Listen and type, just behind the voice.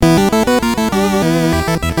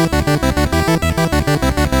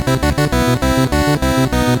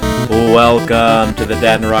Welcome to the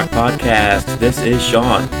Dad and Rock podcast. This is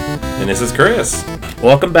Sean. And this is Chris.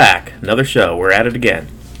 Welcome back. Another show. We're at it again.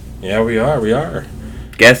 Yeah, we are.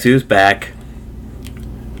 Guess who's back?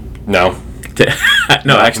 No.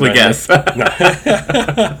 No, actually, guess. No.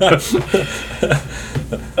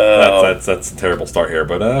 That's a terrible start here,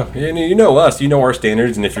 but you know us, you know our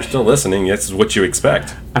standards, and if you're still listening, this is what you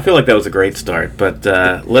expect. I feel like that was a great start, but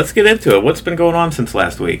let's get into it. What's been going on since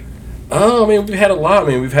last week? Oh, I mean, we've had a lot. I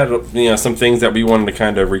mean, we've had some things that we wanted to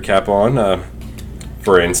kind of recap on.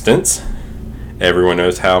 For instance, everyone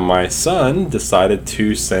knows how my son decided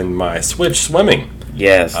to send my Switch swimming.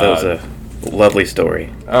 Yes, that was a lovely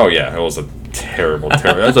story. Oh yeah, it was a terrible. It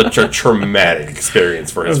was a traumatic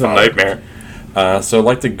experience for his father. It was a nightmare. So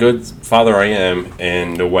like the good father I am,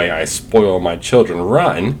 and the way I spoil my children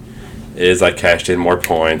run, is I cashed in more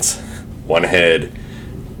points, went ahead,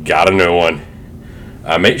 got a new one.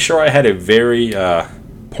 Made sure I had a very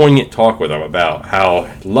poignant talk with him about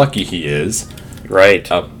how lucky he is, right,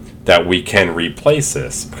 that we can replace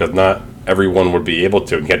this, because not everyone would be able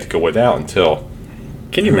to and get to go without until.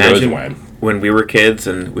 Can you imagine when we were kids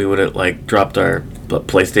and we would have dropped our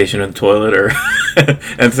PlayStation in the toilet or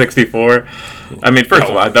N64? I mean, first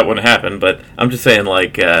of all, that wouldn't happen, but I'm just saying,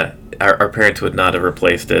 our parents would not have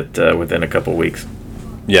replaced it within a couple weeks.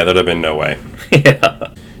 Yeah, there'd have been no way.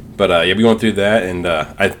 Yeah. But we went through that, and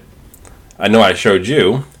I know I showed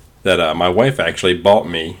you that my wife actually bought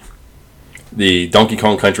me the Donkey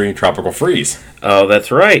Kong Country Tropical Freeze. Oh,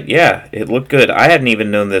 that's right. Yeah, it looked good. I hadn't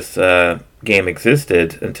even known this game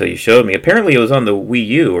existed until you showed me. Apparently, it was on the Wii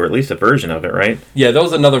U, or at least a version of it, right? Yeah, that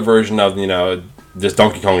was another version of just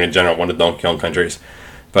Donkey Kong in general, one of the Donkey Kong countries.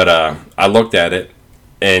 But I looked at it,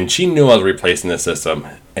 and she knew I was replacing the system,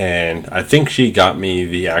 and I think she got me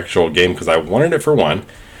the actual game because I wanted it for one.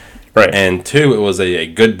 Right. And two, it was a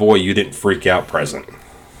good boy, you didn't freak out present.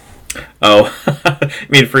 Oh, you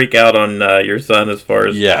mean freak out on your son as far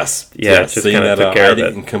as... Yes. Yeah, just kind of took care of it. I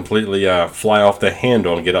didn't completely fly off the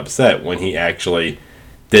handle and get upset when he actually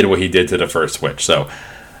did what he did to the first Switch. So,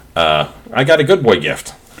 I got a good boy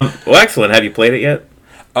gift. Well, excellent. Have you played it yet?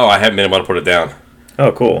 Oh, I haven't been able to put it down.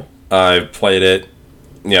 Oh, cool. I've played it,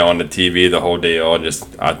 on the TV, the whole deal.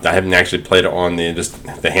 I haven't actually played it on the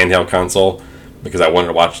handheld console, because I wanted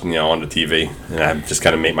to watch, on the TV, and I just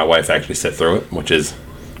kind of made my wife actually sit through it, which is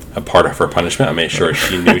a part of her punishment. I made sure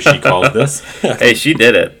she knew she caused this. Hey, she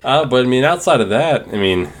did it. But I mean, outside of that,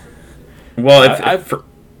 well,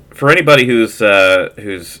 for anybody who's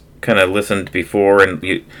kind of listened before and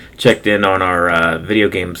you checked in on our video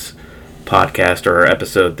games podcast or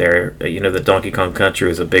episode there, the Donkey Kong Country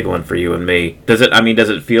is a big one for you and me. Does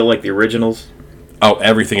it feel like the originals? Oh,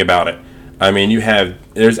 everything about it. I mean,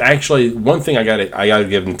 there's actually one thing I gotta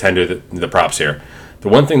give Nintendo the props here. The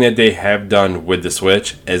one thing that they have done with the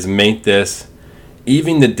Switch is make this,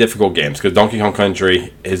 even the difficult games, because Donkey Kong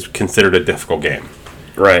Country is considered a difficult game.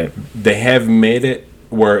 Right. They have made it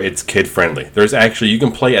where it's kid friendly. There's actually, you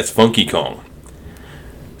can play as Funky Kong.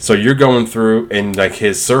 So you're going through, and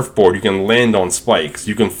his surfboard, you can land on spikes.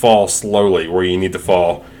 You can fall slowly where you need to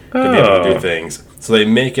fall to be able to do things. So they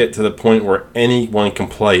make it to the point where anyone can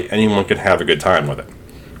play, anyone can have a good time with it.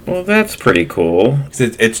 Well, that's pretty cool.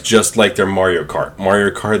 It's just like their Mario Kart.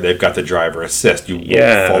 Mario Kart, they've got the driver assist. You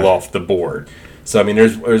won't fall off the board. So, I mean,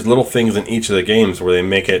 there's little things in each of the games where they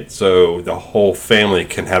make it so the whole family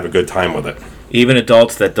can have a good time with it. Even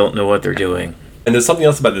adults that don't know what they're doing. And there's something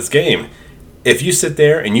else about this game. If you sit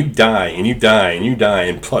there and you die, and you die, and you die,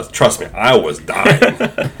 and plus, trust me, I was dying.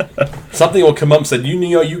 Something will come up and say,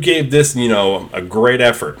 you gave this, a great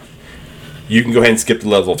effort. You can go ahead and skip the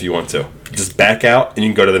level if you want to. Just back out, and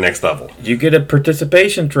you can go to the next level. You get a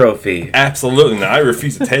participation trophy. Absolutely. Now, I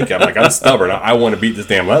refuse to take it. I'm stubborn. I want to beat this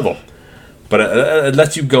damn level. But it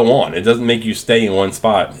lets you go on. It doesn't make you stay in one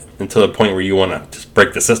spot until the point where you want to just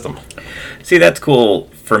break the system. See, that's cool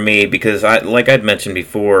for me because, like I'd mentioned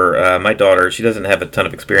before, my daughter, she doesn't have a ton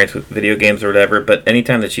of experience with video games or whatever, but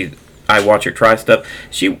anytime that I watch her try stuff,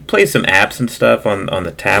 she plays some apps and stuff on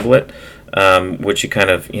the tablet, which she kind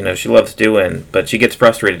of, she loves doing, but she gets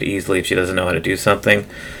frustrated easily if she doesn't know how to do something.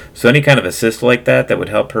 So any kind of assist like that would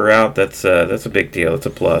help her out, that's a big deal. It's a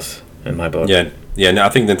plus in my book. Yeah. No, I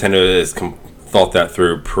think Nintendo has thought that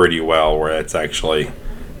through pretty well, where it's actually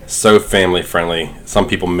so family friendly. Some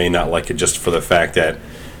people may not like it just for the fact that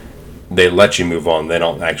they let you move on. They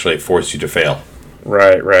don't actually force you to fail.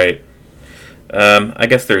 Right. I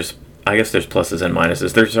guess there's pluses and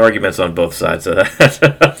minuses. There's arguments on both sides of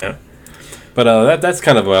that. Yeah. But that's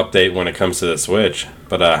kind of an update when it comes to the Switch.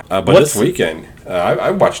 But this weekend,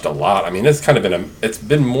 I watched a lot. I mean, it's kind of been it's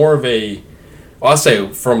been more of a. Well, I'll say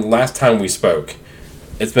from last time we spoke,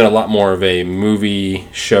 it's been a lot more of a movie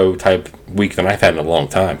show type week than I've had in a long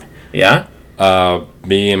time. Yeah?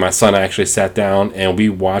 Me and my son actually sat down and we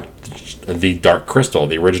watched The Dark Crystal,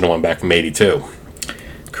 the original one back from '82.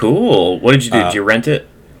 Cool. What did you do? Did you rent it?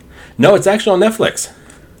 No, it's actually on Netflix.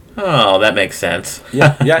 Oh, that makes sense.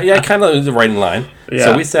 Yeah, kind of right in line. Yeah.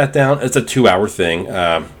 So we sat down. It's a 2-hour thing.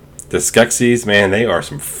 The Skeksis, man, they are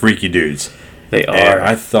some freaky dudes. They are. And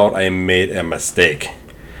I thought I made a mistake.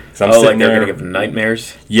 Like they're going to give them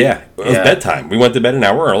nightmares? Yeah. It was bedtime. We went to bed an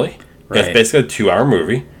hour early. Right. It's basically a 2-hour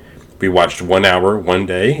movie. We watched 1 hour one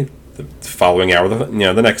day, the following hour,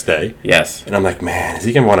 the next day. Yes. And I'm like, man, is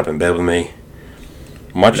he going to want up in bed with me?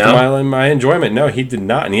 Much to my enjoyment, no, he did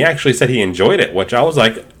not. And he actually said he enjoyed it, which I was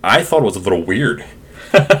like, I thought it was a little weird.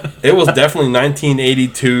 It was definitely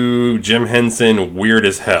 1982 Jim Henson, weird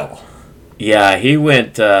as hell. Yeah, he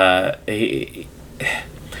went. That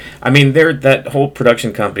whole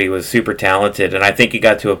production company was super talented, and I think it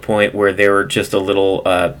got to a point where they were just a little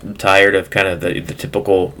tired of kind of the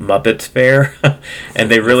typical Muppets fare,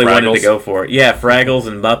 and they really wanted to go for it. Yeah, Fraggles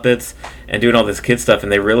and Muppets, and doing all this kid stuff,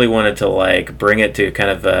 and they really wanted to like bring it to kind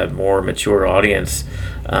of a more mature audience.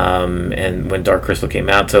 And when Dark Crystal came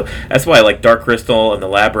out, so that's why like Dark Crystal and the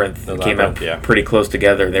Labyrinth came out pretty close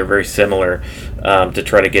together. They're very similar to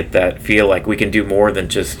try to get that feel like we can do more than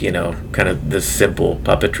just kind of this simple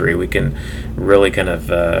puppetry. We can really kind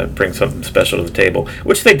of bring something special to the table,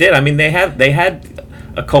 which they did. I mean, they had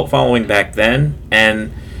a cult following back then,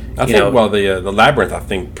 and I think the Labyrinth I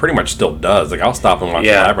think pretty much still does. Like I'll stop and watch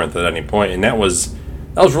the Labyrinth at any point, and that was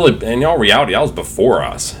really, in all reality, that was before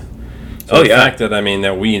us. So the fact that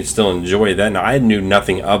that we still enjoy that. Now I knew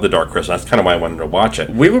nothing of the Dark Crystal. That's kind of why I wanted to watch it.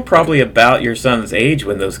 We were probably about your son's age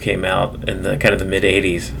when those came out in the kind of the mid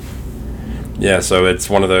 '80s. Yeah, so it's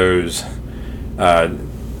one of those.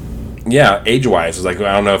 Age-wise, it's like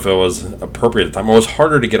I don't know if it was appropriate at the time. It was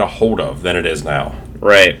harder to get a hold of than it is now.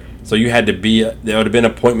 Right. So you had to be. There would have been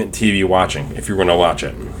appointment TV watching if you were going to watch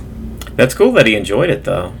it. That's cool that he enjoyed it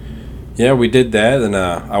though. Yeah, we did that, and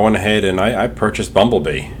I went ahead and I purchased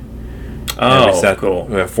Bumblebee. Cool.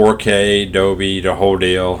 4K, Dolby, the whole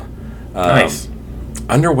deal. Nice.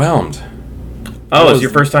 Underwhelmed. Oh, it was your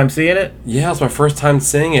first time seeing it? Yeah, it was my first time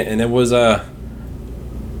seeing it, and it was I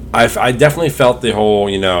definitely felt the whole,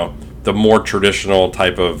 the more traditional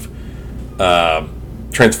type of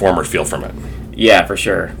Transformers feel from it. Yeah, for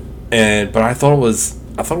sure. But I thought it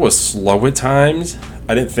was slow at times.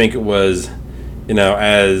 I didn't think it was,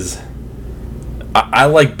 as I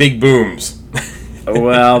like big booms.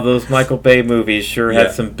 Well, those Michael Bay movies sure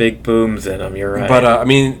had some big booms in them. You're right. But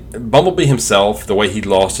Bumblebee himself, the way he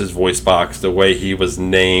lost his voice box, the way he was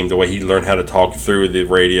named, the way he learned how to talk through the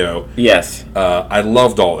radio. Yes. I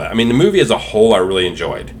loved all that. The movie as a whole, I really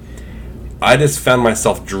enjoyed. I just found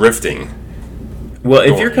myself drifting. Well,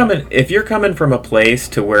 if you're coming from a place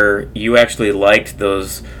to where you actually liked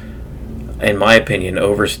those, in my opinion,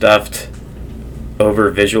 overstuffed,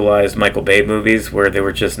 over-visualized Michael Bay movies where they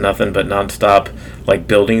were just nothing but nonstop, like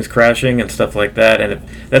buildings crashing and stuff like that, and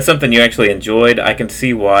if that's something you actually enjoyed, I can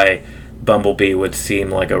see why Bumblebee would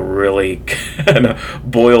seem like a really kind of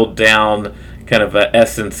boiled down kind of a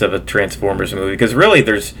essence of a Transformers movie, because really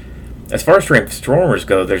there's, as far as Transformers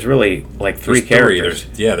go, there's really like three characters.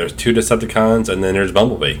 There's 2 Decepticons, and then there's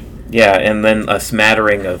Bumblebee. Yeah, and then a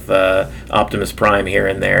smattering of Optimus Prime here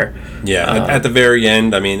and there. Yeah, at the very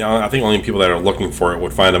end, I think only people that are looking for it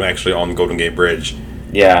would find them actually on the Golden Gate Bridge.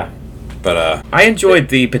 Yeah. But I enjoyed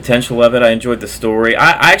the potential of it. I enjoyed the story.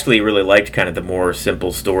 I actually really liked kind of the more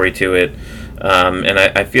simple story to it. And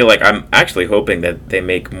I feel like I'm actually hoping that they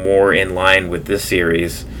make more in line with this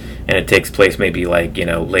series, and it takes place maybe like,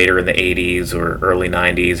 later in the 80s or early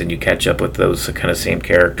 90s, and you catch up with those kind of same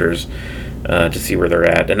characters. To see where they're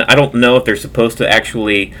at. And I don't know if they're supposed to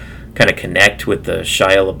actually kind of connect with the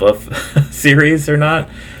Shia LaBeouf series or not.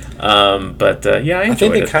 I enjoyed it. I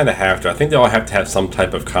think they kind of have to. I think they all have to have some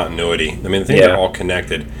type of continuity. I think they're all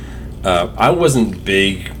connected. I wasn't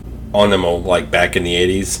big on them like back in the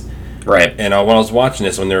 80s. Right. And when I was watching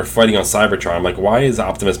this, when they were fighting on Cybertron, I'm like, why is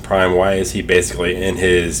Optimus Prime, why is he basically in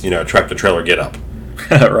his, tractor-trailer get-up?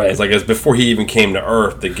 Right. It's like it's before he even came to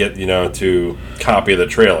Earth to get, to copy the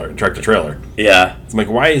tractor-trailer. Yeah. It's like,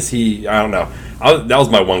 why is he, I don't know. That was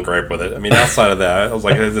my one gripe with it. Outside of that, I was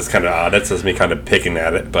like, this is kind of odd. That's just me kind of picking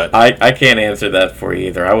at it. But I can't answer that for you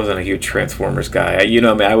either. I wasn't a huge Transformers guy.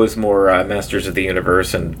 I was more Masters of the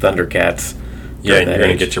Universe and Thundercats. Yeah, and you're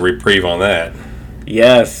going to get your reprieve on that.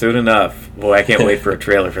 Yes, soon enough. Boy, I can't wait for a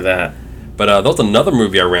trailer for that. But that was another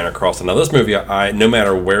movie I ran across. Now, this movie, no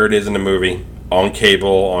matter where it is in the movie, on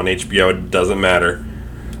cable, on HBO, it doesn't matter.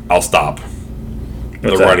 I'll stop.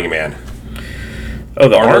 The Running Man. Oh,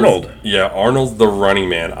 the Arnold. Yeah, Arnold's the Running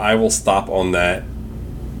Man. I will stop on that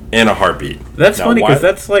in a heartbeat. That's Now, funny why- because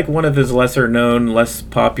that's like one of his lesser known, less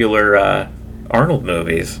popular Arnold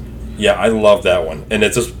movies. Yeah, I love that one, and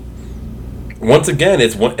it's just once again,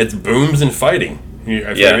 it's booms and fighting.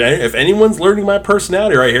 If anyone's learning my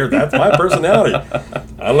personality right here, that's my personality.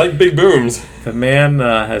 I like big booms. The man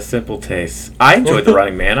has simple tastes. I enjoyed The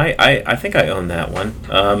Running Man. I think I own that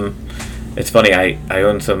one. It's funny, I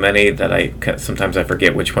own so many that sometimes I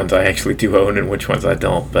forget which ones I actually do own and which ones I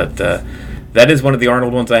don't. But that is one of the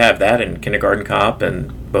Arnold ones I have. That and Kindergarten Cop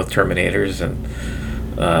and both Terminators.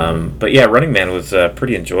 But yeah, Running Man was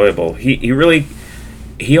pretty enjoyable.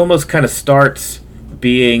 He almost kind of starts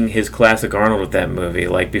being his classic Arnold with that movie.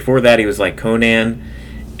 Like before that, he was like Conan,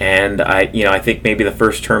 and I think maybe the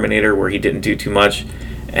first Terminator where he didn't do too much.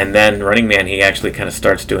 And then Running Man, he actually kind of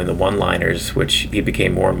starts doing the one-liners, which he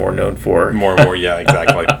became more and more known for. More and more, yeah,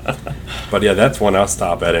 exactly. But yeah, that's one I'll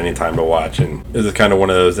stop at any time to watch. And it was kind of one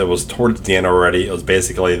of those that was towards the end already. It was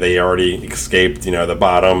basically they already escaped, the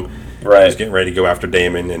bottom. Right. Just getting ready to go after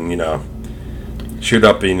Damon and, shoot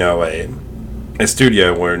up, a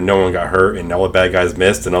studio where no one got hurt and all the bad guys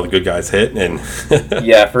missed and all the good guys hit. And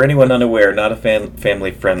yeah, for anyone unaware, not a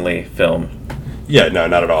family-friendly film. Yeah, no,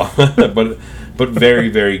 not at all. But very,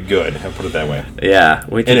 very good. I'll put it that way. Yeah.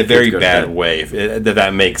 In a very bad way.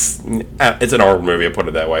 That makes... It's an horror movie, I'll put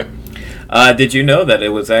it that way. Did you know that it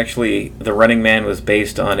was actually... The Running Man was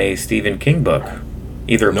based on a Stephen King book?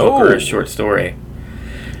 Either a book or a short story.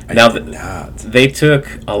 Now, they took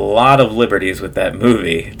a lot of liberties with that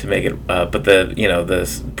movie to make it... but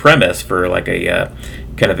the premise for like a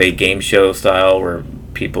kind of a game show style where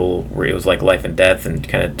it was like life and death and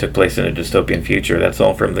kind of took place in a dystopian future. That's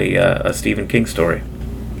all from the a Stephen King story.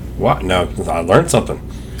 What? No, I learned something.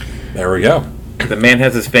 There we go. The man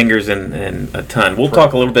has his fingers in a ton. We'll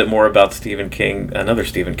talk a little bit more about another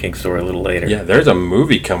Stephen King story a little later. Yeah, there's a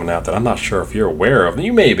movie coming out that I'm not sure if you're aware of.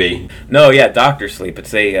 You may be. No, yeah, Doctor Sleep.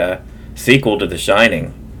 It's a sequel to The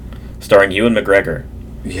Shining, starring Ewan McGregor.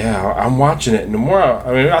 Yeah, I'm watching it. And the more,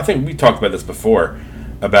 I think we talked about this before,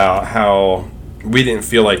 about how we didn't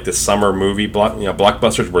feel like the summer movie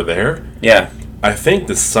blockbusters were there. Yeah. I think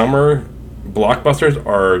the summer blockbusters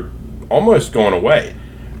are almost going away.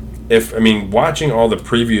 Watching all the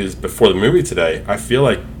previews before the movie today, I feel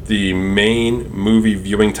like the main movie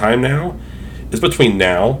viewing time now is between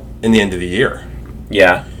now and the end of the year.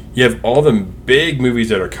 Yeah. You have all the big movies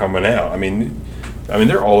that are coming out.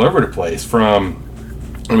 They're all over the place. I'm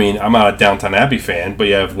not a Downton Abbey fan, but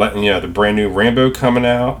you have the brand new Rambo coming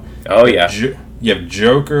out. Oh yeah. You have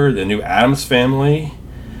Joker, the new Addams Family,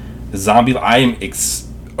 Zombie. I am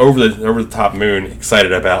over the top moon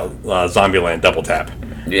excited about Zombieland Double Tap.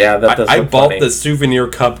 Yeah, that does. I bought funny. the souvenir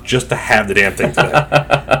cup just to have the damn thing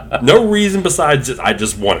today. No reason besides I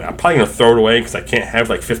just want it. I'm probably gonna throw it away because I can't have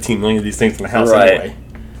like 15 million of these things in the house anyway.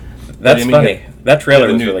 That's funny. That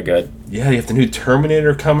trailer was really good. Yeah, you have the new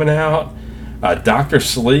Terminator coming out. Doctor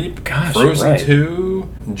Sleep. Gosh, Frozen you're right. 2.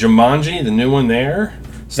 Jumanji, the new one there.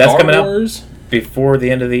 That's coming Wars. out before the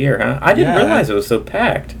end of the year, huh? I didn't realize it was so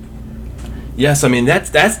packed. Yes,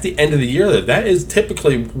 that's the end of the year. That is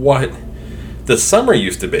typically what the summer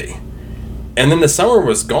used to be. And then the summer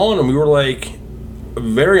was gone and we were like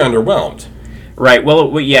very underwhelmed. Right.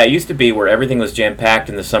 Well, yeah, it used to be where everything was jam-packed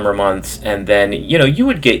in the summer months, and then, you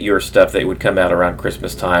would get your stuff that would come out around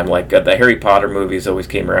Christmas time, like the Harry Potter movies always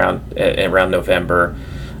came around November.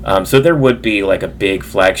 So there would be like a big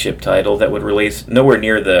flagship title that would release nowhere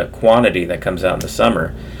near the quantity that comes out in the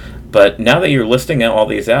summer. But now that you're listing all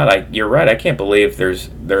these out, you're right. I can't believe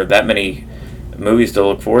there are that many movies to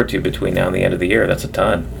look forward to between now and the end of the year. That's a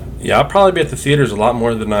ton. Yeah, I'll probably be at the theaters a lot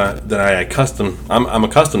more than I'm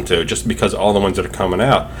accustomed to, just because of all the ones that are coming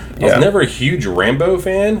out. I was never a huge Rambo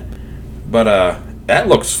fan, but that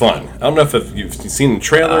looks fun. I don't know if you've seen the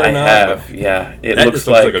trailer or not. I have, yeah. It looks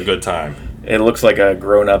like a good time. It looks like a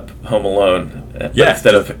grown-up Home Alone. But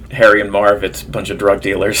instead of Harry and Marv, it's a bunch of drug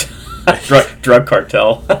dealers. drug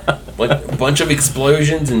cartel. Like a bunch of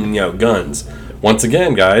explosions and guns. Once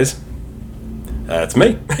again, guys, that's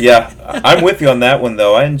me. Yeah, I'm with you on that one,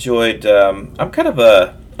 though. I enjoyed... I'm kind of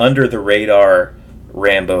a under-the-radar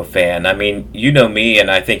Rambo fan. I mean, you know me, and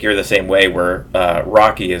I think you're the same way, where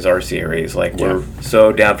Rocky is our series. Like, we're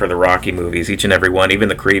so down for the Rocky movies, each and every one, even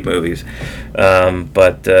the Creed movies.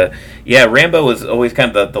 Rambo was always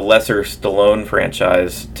kind of the lesser Stallone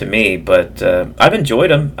franchise to me, but I've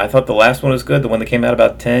enjoyed them. I thought the last one was good, the one that came out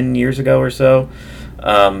about 10 years ago or so.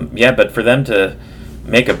 But for them to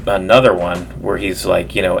make another one where he's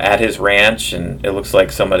like, at his ranch, and it looks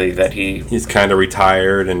like somebody that he's kind of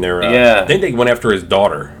retired, and they're I think they went after his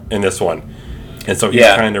daughter in this one. And so he's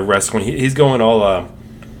Yeah. kind of rescuing. He's going all.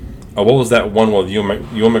 What was that one with Ewan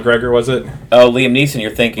McGregor? Was it? Oh, Liam Neeson.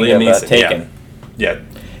 You're thinking Liam of Neeson, Taken. Yeah.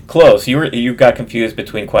 Close. You got confused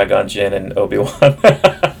between Qui-Gon Jinn and Obi-Wan.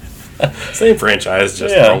 Same franchise,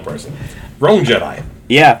 just Yeah. wrong person. Wrong Jedi.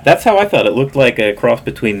 Yeah, that's how I thought. It looked like a cross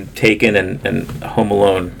between Taken and Home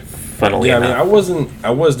Alone. Funnily Yeah, I mean,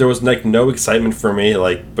 enough. there was like no excitement for me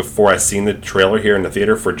like before I seen the trailer here in the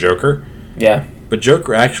theater for Joker. Yeah. But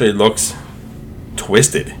Joker actually looks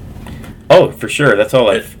twisted. Oh, for sure. That's all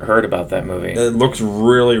I've heard about that movie. It looks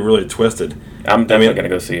really, really twisted. I'm definitely going to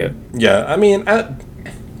go see it. Yeah, I mean,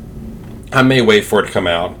 I may wait for it to come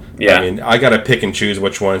out. Yeah. I mean, I got to pick and choose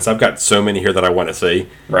which ones. I've got so many here that I want to see.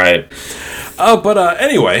 Right.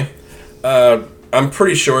 Anyway, I'm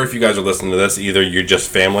pretty sure if you guys are listening to this, either you're just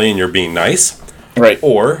family and you're being nice, Right.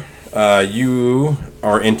 or you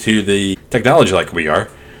are into the technology like we are.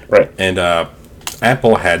 Right. And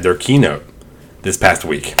Apple had their keynote this past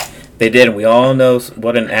week. They did, and we all know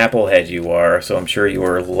what an Apple head you are, so I'm sure you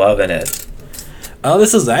were loving it.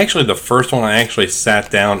 This is actually the first one I actually sat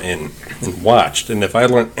down and watched. And if I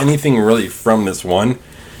learned anything really from this one,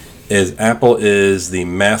 is Apple is the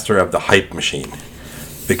master of the hype machine.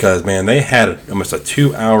 Because, man, they had almost a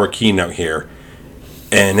 2-hour keynote here,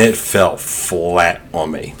 and it fell flat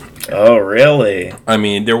on me. Oh, really? I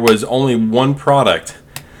mean, there was only one product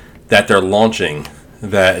that they're launching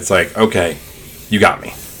that it's like, okay, you got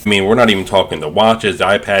me. I mean, we're not even talking the watches, the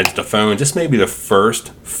iPads, the phones. This may be the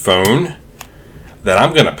first phone that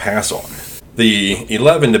I'm going to pass on. The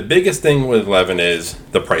 11, the biggest thing with 11 is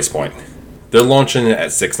the price point. They're launching it at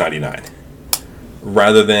 $699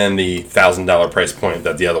 rather than the $1,000 price point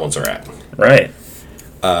that the other ones are at. Right.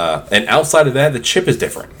 And outside of that, the chip is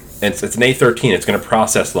different. It's an A13. It's going to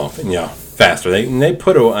process faster. They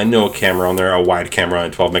put a camera on there, a wide camera, a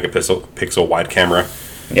 12 megapixel wide camera.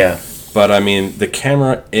 Yeah. But I mean, the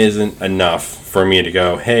camera isn't enough for me to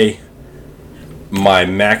go, hey, my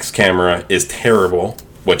max camera is terrible,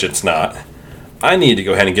 which it's not. I need to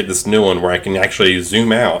go ahead and get this new one where I can actually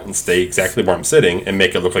zoom out and stay exactly where I'm sitting and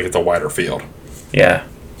make it look like it's a wider field. Yeah.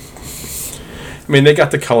 I mean, they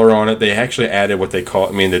got the color on it. They actually added what they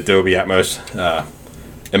call, the Dolby Atmos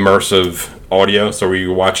immersive audio. So when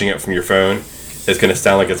you're watching it from your phone, it's going to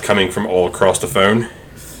sound like it's coming from all across the phone.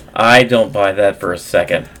 I don't buy that for a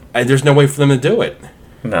second. There's no way for them to do it.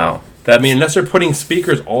 No. Unless they're putting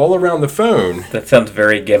speakers all around the phone. That sounds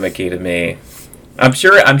very gimmicky to me. I'm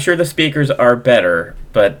sure the speakers are better,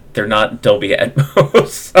 but they're not Dolby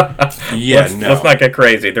Atmos. Let's not get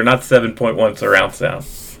crazy. They're not 7.1 surround sound.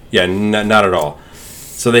 Yeah, not at all.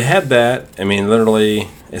 So they had that. I mean, literally,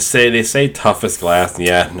 they say toughest glass.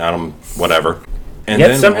 Yeah, whatever. And yet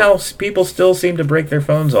then, somehow people still seem to break their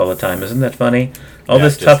phones all the time. Isn't that funny?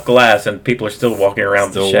 This tough glass, and people are still walking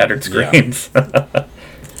around with shattered screens. Yeah.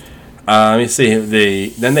 Let me see.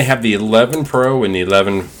 Then they have the 11 Pro and the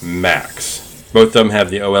 11 Max. Both of them have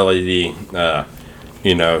the OLED,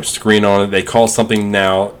 screen on it. They call something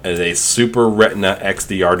now as a Super Retina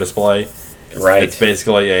XDR display. Right. It's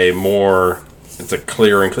basically it's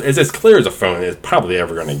as clear as a phone is probably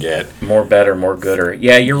ever going to get. More better, more gooder.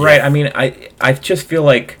 Yeah, you're right. I mean, I just feel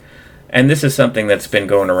like, and this is something that's been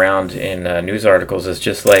going around in news articles, is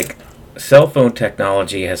just like cell phone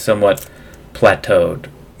technology has somewhat plateaued.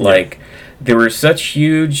 Yeah. Like, there were such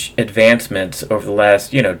huge advancements over the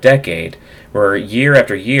last, decade, where year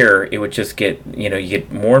after year it would just get, you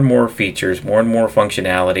get more and more features, more and more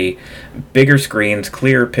functionality, bigger screens,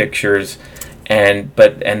 clearer pictures, and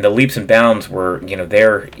the leaps and bounds were,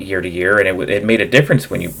 there year to year, and it made a difference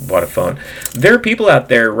when you bought a phone. There are people out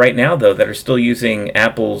there right now, though, that are still using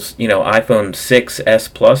Apple's, iPhone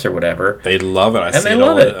 6S Plus or whatever. They love it. I see it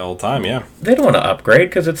all the time, yeah. They don't want to upgrade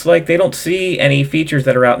because it's like they don't see any features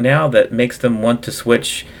that are out now that makes them want to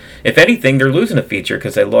switch. If anything, they're losing a feature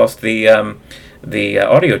because they lost the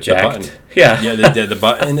audio jack. Yeah, the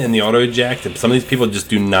button and the audio jack. Some of these people just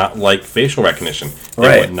do not like facial recognition.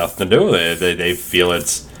 They want nothing to do with it. They feel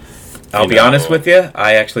it's... I'll be honest with you.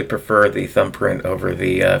 I actually prefer the thumbprint over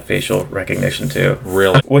the facial recognition too.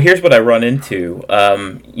 Really? Well, here's what I run into.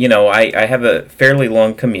 I have a fairly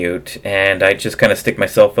long commute, and I just kind of stick my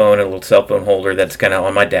cell phone in a little cell phone holder that's kind of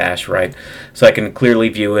on my dash, right? So I can clearly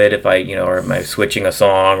view it if I, or am I switching a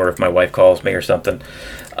song, or if my wife calls me or something.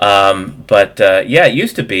 It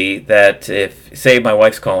used to be that if, say, my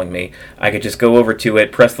wife's calling me, I could just go over to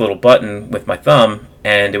it, press the little button with my thumb,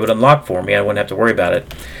 and it would unlock for me. I wouldn't have to worry about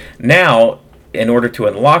it. Now, in order to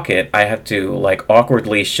unlock it, I have to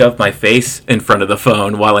awkwardly shove my face in front of the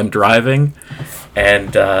phone while I'm driving,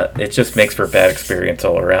 And it just makes for a bad experience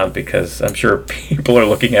all around because I'm sure people are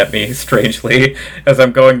looking at me strangely as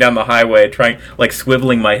I'm going down the highway, trying, like,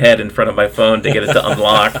 swiveling my head in front of my phone to get it to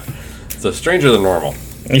unlock. So stranger than normal.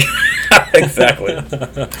 Yeah, exactly.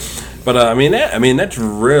 But that's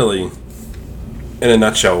really, in a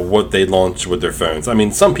nutshell, what they launched with their phones. I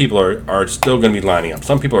mean, some people are still going to be lining up.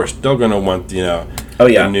 Some people are still going to want, Oh,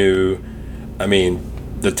 yeah. the new,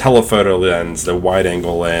 the telephoto lens, the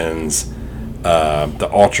wide-angle lens, the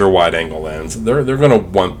ultra-wide-angle lens. They're going to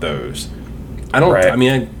want those. I don't.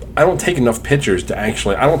 Right. I don't take enough pictures to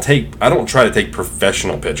actually. I don't try to take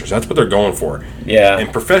professional pictures. That's what they're going for. Yeah.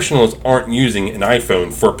 And professionals aren't using an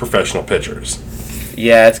iPhone for professional pictures.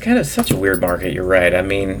 Yeah, it's kind of such a weird market, you're right. I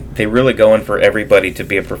mean, they really going for everybody to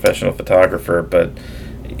be a professional photographer, but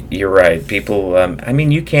you're right. People,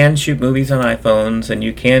 you can shoot movies on iPhones and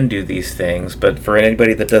you can do these things, but for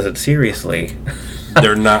anybody that does it seriously...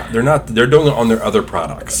 They're doing it on their other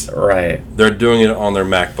products. Right. They're doing it on their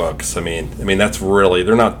MacBooks. That's really,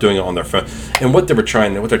 they're not doing it on their phone. And what they're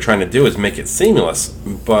trying to do is make it seamless,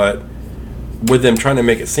 but with them trying to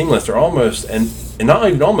make it seamless, they're almost, and not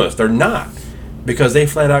even almost, they're not. Because they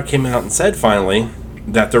flat out came out and said finally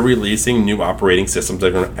that they're releasing new operating systems that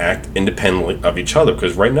are going to act independently of each other.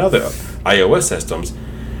 Because right now the iOS systems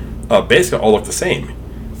basically all look the same.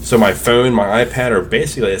 So my phone, my iPad are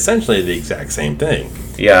basically essentially the exact same thing.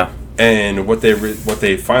 Yeah. And what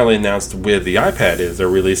they finally announced with the iPad is they're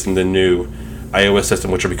releasing the new iOS system,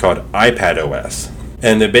 which will be called iPadOS.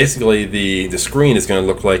 And then basically the screen is going to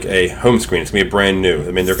look like a home screen. It's going to be brand new.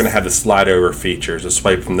 They're going to have the slide over features, a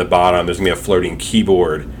swipe from the bottom. There's going to be a floating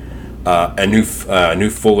keyboard, a new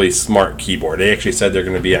fully smart keyboard. They actually said they're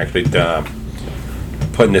going to be actually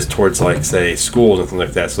putting this towards, like, say, schools and things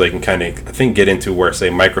like that, so they can kind of, I think, get into where, say,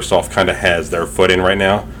 Microsoft kind of has their foot in right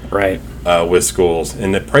now. Right. With schools.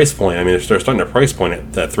 And the price point, they're starting to price point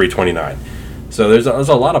at $329. So there's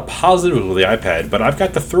a lot of positives with the iPad, but I've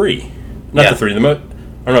got the 3. Not the 3,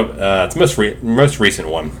 it's the most recent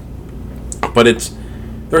one. But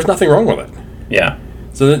there's nothing wrong with it. Yeah.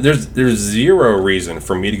 So there's zero reason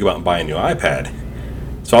for me to go out and buy a new iPad.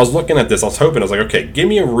 So I was looking at this, I was like, okay, give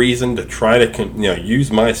me a reason to try to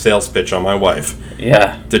use my sales pitch on my wife.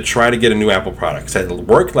 Yeah. To try to get a new Apple product. So it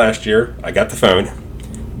worked last year, I got the phone.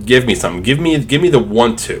 Give me something. Give me the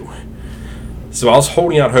 1-2. So I was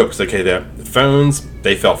holding out hope because, okay, the phones,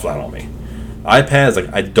 they fell flat on me. iPads,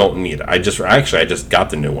 like, I don't need it. I just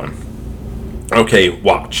got the new one. Okay,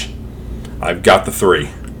 watch. I've got the 3.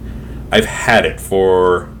 I've had it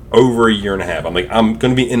for over a year and a half. I'm going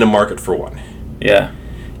to be in the market for one. Yeah.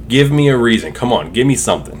 Give me a reason. Come on, give me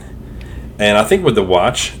something. And I think with the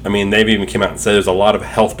watch, they've even came out and said there's a lot of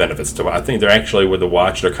health benefits to it. I think they're actually, with the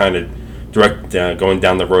watch, they're kind of going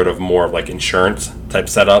down the road of more of like insurance type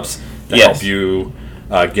setups to help you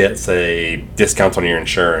get, say, discounts on your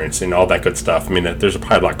insurance and all that good stuff. There's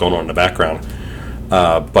probably a lot going on in the background.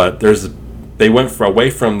 But they went away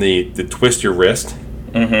from the twist your wrist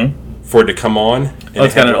for it to come on. And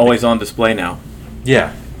it's got an always-on display now.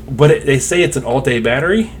 Yeah. But they say it's an all-day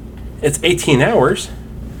battery. It's 18 hours.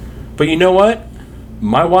 But you know what?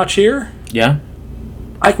 My watch here, yeah,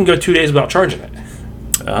 I can go 2 days without charging it.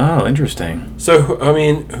 Oh, interesting. So,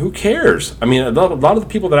 who cares? A lot of the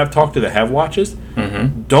people that I've talked to that have watches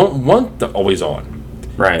don't want the always-on.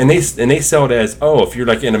 Right. And they sell it as, if you're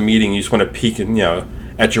like in a meeting, you just want to peek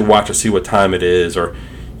at your watch to see what time it is, or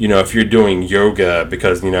if you're doing yoga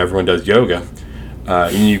because everyone does yoga,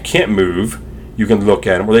 and you can't move. You can look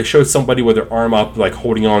at them. Or they showed somebody with their arm up, like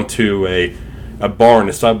holding on to a bar in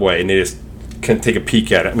the subway, and they just can take a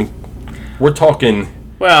peek at it. We're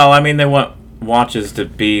talking... Well, they want watches to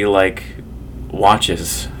be like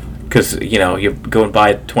watches. Because, you go and buy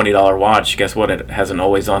a $20 watch, guess what? It has an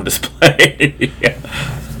always-on display. Yeah.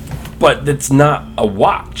 But it's not a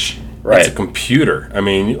watch. Right. It's a computer.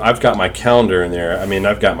 I've got my calendar in there.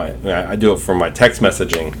 I do it for my text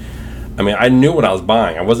messaging. I knew what I was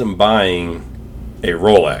buying. I wasn't buying a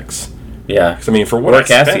Rolex. Yeah. Because, for what I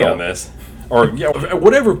spent on this, or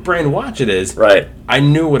whatever brand watch it is, right? I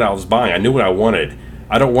knew what I was buying. I knew what I wanted.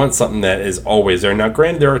 I don't want something that is always there. Now,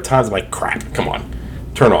 granted, there are times I'm like, crap, come on,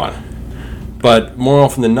 turn on. But more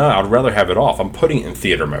often than not, I'd rather have it off. I'm putting it in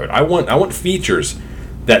theater mode. I want features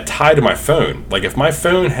that tie to my phone. Like if my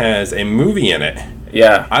phone has a movie in it,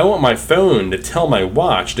 yeah, I want my phone to tell my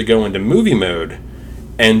watch to go into movie mode.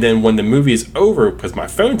 And then when the movie is over, because my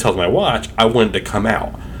phone tells my watch, I want it to come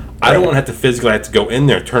out. I don't want to have to physically go in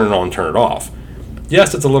there, turn it on, turn it off.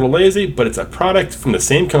 Yes, it's a little lazy, but it's a product from the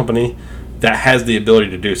same company that has the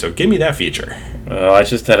ability to do so. Give me that feature. Oh, I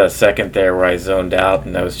just had a second there where I zoned out,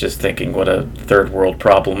 and I was just thinking what a third world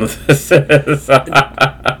problem this is.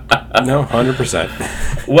 No,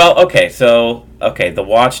 100%. Well, okay, the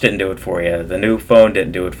watch didn't do it for you. The new phone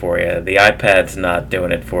didn't do it for you. The iPad's not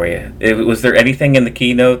doing it for you. Was there anything in the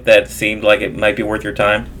keynote that seemed like it might be worth your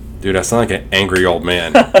time? Dude, I sound like an angry old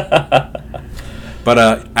man.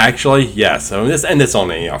 But actually, yes. So let's end this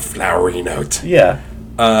on a flowery note. Yeah.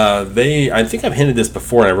 I think I've hinted this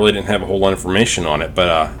before, and I really didn't have a whole lot of information on it.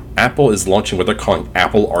 But Apple is launching what they're calling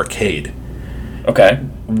Apple Arcade. Okay.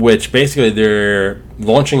 Which basically they're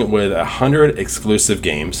launching it with 100 exclusive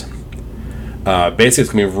games. Basically,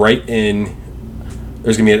 it's gonna be right in.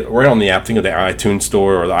 There's gonna be right on the app. Think of the iTunes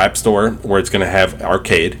Store or the App Store, where it's gonna have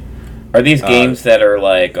arcade. Are these games that are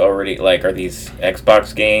like already like? Are these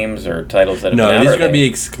Xbox games or titles that? Have No, been out, these are or gonna be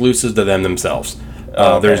exclusive to them themselves.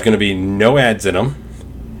 Okay. There's gonna be no ads in them.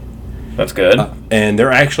 That's good. And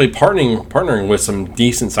they're actually partnering with some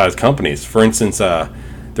decent sized companies. For instance,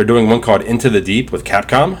 they're doing one called Into the Deep with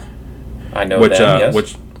Capcom. I know which them,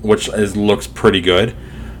 yes. which looks pretty good.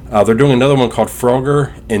 They're doing another one called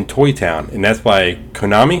Frogger in Toy Town, and that's by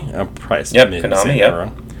Konami. I'm probably Konami. Yep.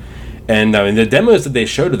 Wrong. And the demos that they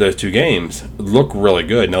showed of those two games look really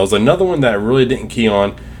good. Now, there's another one that I really didn't key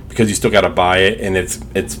on because you still got to buy it, and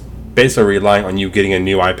it's basically relying on you getting a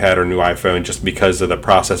new iPad or new iPhone just because of the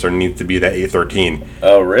processor needs to be that A13.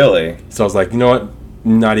 Oh, really? So I was like, you know what?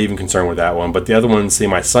 Not even concerned with that one. But the other one, see,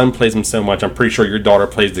 my son plays them so much. I'm pretty sure your daughter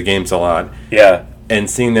plays the games a lot. Yeah. And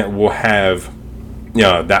seeing that we'll have,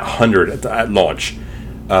 that 100 at launch,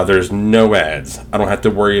 there's no ads. I don't have to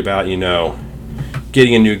worry about,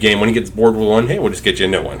 getting a new game. When he gets bored with one, hey, we'll just get you a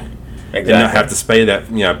new one. Exactly. And not have to pay that,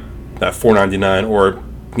 that $4.99 or,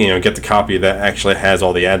 get the copy that actually has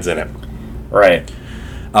all the ads in it. Right.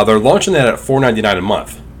 They're launching that at $4.99 a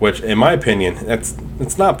month, which, in my opinion,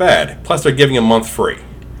 it's not bad. Plus, they're giving a month free.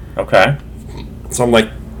 Okay. So I'm like,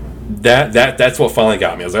 that's what finally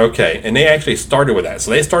got me. I was like, okay. And they actually started with that.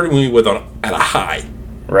 So they started me at a high.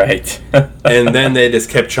 Right. And then they just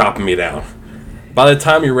kept chopping me down. By the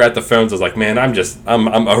time you were at the phones, I was like, man,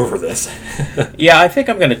 I'm over this. Yeah, I think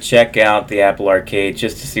I'm going to check out the Apple Arcade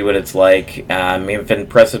just to see what it's like. If it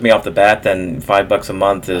impresses me off the bat, then $5 a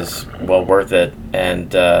month is well worth it.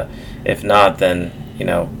 And if not, then,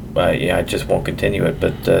 I just won't continue it.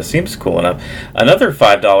 But seems cool enough. Another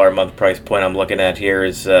 $5 a month price point I'm looking at here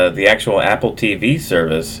is the actual Apple TV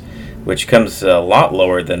service, which comes a lot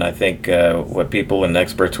lower than I think what people and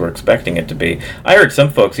experts were expecting it to be. I heard some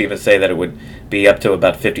folks even say that it would be up to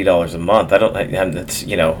about $50 a month. That's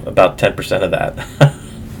about 10% of that.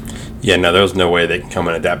 Yeah, no, there's no way they can come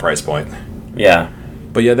in at that price point. Yeah.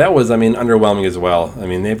 But yeah, that was, underwhelming as well.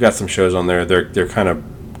 They've got some shows on there. They're kind of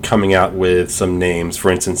coming out with some names. For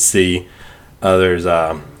instance, there's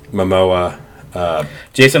Momoa.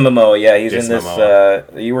 Jason Momoa, yeah, he's Jason in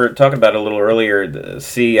this. You were talking about it a little earlier.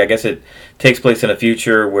 I guess it takes place in a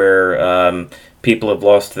future where people have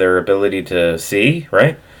lost their ability to see,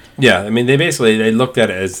 right? Yeah, they looked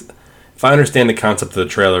at it as, if I understand the concept of the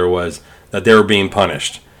trailer, was that they were being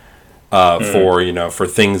punished for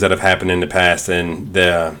things that have happened in the past, and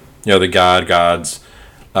the gods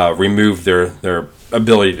removed their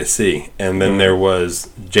ability to see, and then there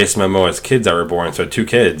was Jason Momoa's kids that were born, so 2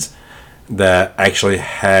 kids that actually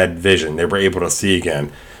had vision. They were able to see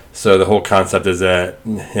again. So the whole concept is that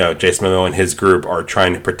Jason Momoa and his group are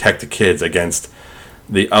trying to protect the kids against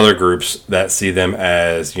the other groups that see them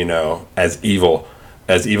as as evil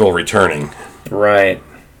returning. Right.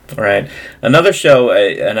 Another show,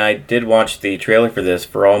 and I did watch the trailer for this,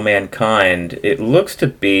 For All Mankind. It looks to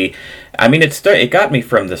be, it got me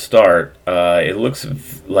from the start. It looks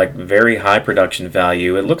like very high production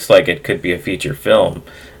value. It looks like it could be a feature film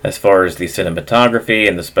as far as the cinematography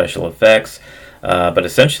and the special effects. But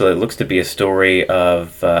essentially, it looks to be a story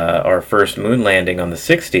of our first moon landing on the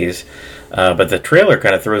 60s. But the trailer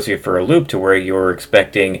kind of throws you for a loop to where you're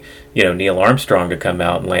expecting, Neil Armstrong to come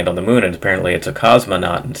out and land on the moon, and apparently it's a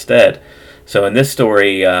cosmonaut instead. So in this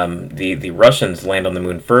story, the Russians land on the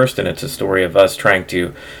moon first, and it's a story of us trying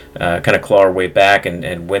to kind of claw our way back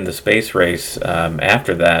and win the space race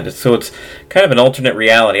after that. So it's kind of an alternate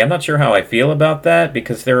reality. I'm not sure how I feel about that,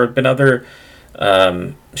 because there have been other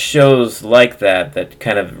shows like that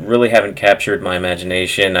kind of really haven't captured my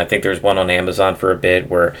imagination. I think there's one on Amazon for a bit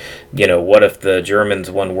where, what if the Germans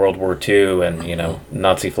won World War II and,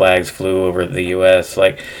 Nazi flags flew over the U.S.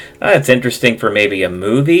 Like, it's interesting for maybe a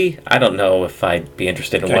movie. I don't know if I'd be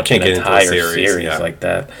interested in watching an entire series like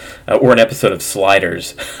that. Or an episode of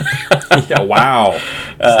Sliders. Yeah, wow.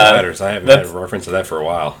 Sliders. I haven't had a reference to that for a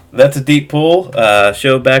while. That's a deep pool.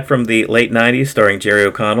 Show back from the late 90s starring Jerry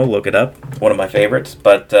O'Connell. Look it up. One of my favorites.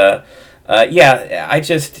 But, I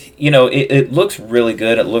just, it looks really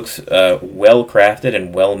good. It looks well crafted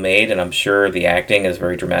and well made, and I'm sure the acting is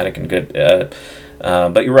very dramatic and good.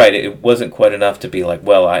 But you're right, it wasn't quite enough to be like,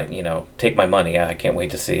 well, take my money. I can't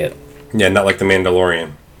wait to see it. Yeah, not like The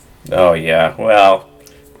Mandalorian. Oh, yeah. Well,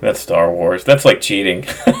 that's Star Wars. That's like cheating.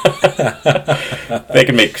 They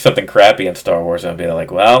can make something crappy in Star Wars and I'll be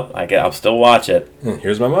like, well, I'll still watch it.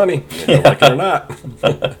 Here's my money. Like it or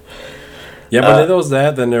not. Yeah, but there was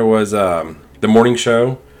that. Then there was The Morning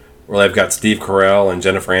Show, where they've got Steve Carell and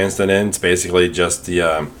Jennifer Aniston in. It's basically just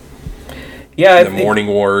the Morning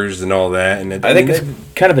Wars and all that. And I think it's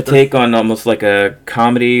kind of a take on almost like a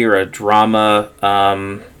comedy or a drama,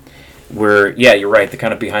 where, yeah, you're right, the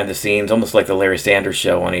kind of behind the scenes, almost like the Larry Sanders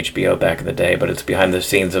Show on HBO back in the day, but it's behind the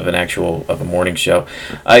scenes of a morning show.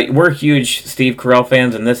 We're huge Steve Carell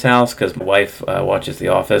fans in this house because my wife watches The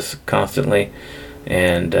Office constantly.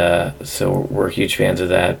 And so we're huge fans of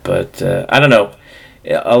that. But I don't know.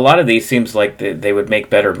 A lot of these seems like they would make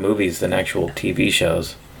better movies than actual TV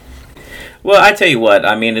shows. Well, I tell you what.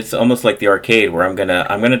 I mean, it's almost like the arcade where I'm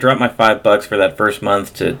gonna drop my $5 for that first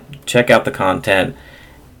month to check out the content,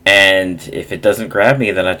 and if it doesn't grab me,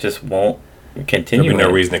 then I just won't continue. There'll be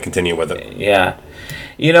no reason to continue with it. Yeah,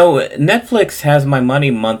 Netflix has my money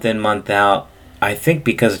month in, month out. I think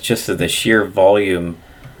because it's just of the sheer volume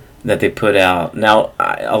that they put out. Now,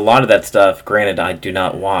 a lot of that stuff, granted, I do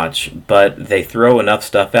not watch, but they throw enough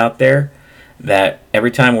stuff out there that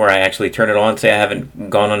every time where I actually turn it on, say I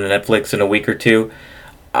haven't gone on Netflix in a week or two,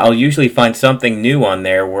 I'll usually find something new on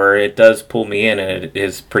there where it does pull me in and it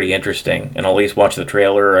is pretty interesting. And I'll at least watch the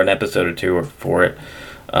trailer or an episode or two for it.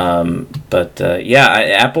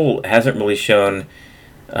 Apple hasn't really shown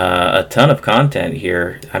a ton of content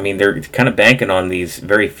here. I mean, they're kind of banking on these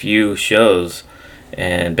very few shows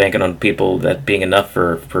and banking on people that being enough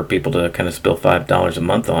for people to kind of spill $5 a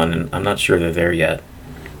month on, and I'm not sure they're there yet.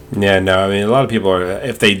 Yeah, no, I mean, a lot of people are,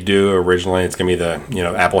 if they do originally, it's going to be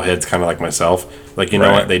the, Apple heads kind of like myself. Like,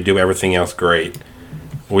 know what, they do everything else great.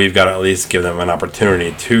 We've got to at least give them an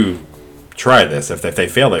opportunity to try this. If they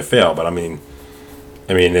fail, they fail. But I mean,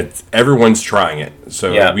 it's everyone's trying it.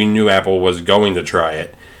 So we knew Apple was going to try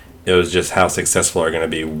it. It was just how successful they're going to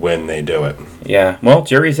be when they do it. Yeah, well,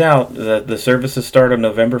 jury's out. The services start on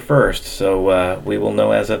November 1st, so we will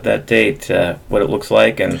know as of that date what it looks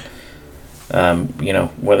like and,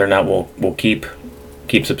 whether or not we'll keep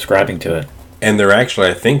subscribing to it. And they're actually,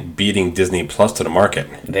 I think, beating Disney Plus to the market.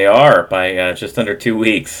 They are by just under 2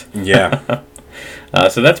 weeks. Yeah.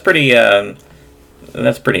 So that's pretty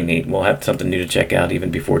neat. We'll have something new to check out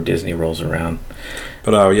even before Disney rolls around.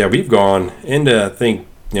 But we've gone into, I think,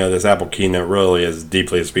 this Apple keynote really as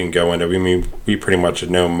deeply as we can go into. We pretty much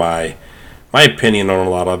know my opinion on a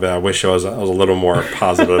lot of it. I wish I was a little more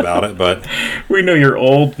positive about it, but we know your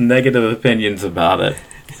old negative opinions about it.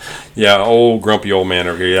 Yeah, old grumpy old man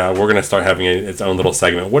over here. Yeah, we're gonna start having its own little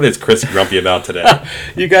segment. What is Chris grumpy about today?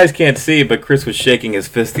 You guys can't see, but Chris was shaking his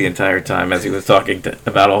fist the entire time as he was talking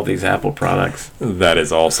about all these Apple products. That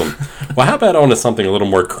is awesome. Well, how about on to something a little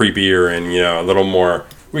more creepier and a little more.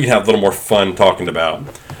 We can have a little more fun talking about.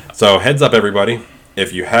 So heads up, everybody.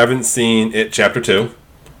 If you haven't seen It Chapter 2,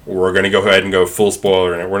 we're going to go ahead and go full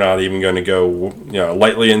spoiler in it. We're not even going to go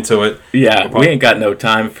lightly into it. Yeah, we ain't got no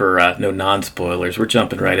time for no non-spoilers. We're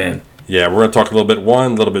jumping right in. Yeah, we're going to talk a little bit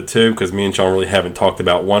 1, a little bit 2, because me and Sean really haven't talked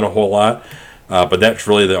about 1 a whole lot. But that's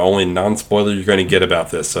really the only non-spoiler you're going to get about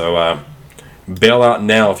this. So bail out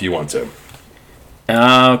now if you want to.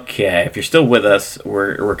 Okay, if you're still with us,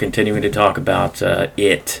 we're continuing to talk about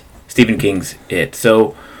It, Stephen King's It.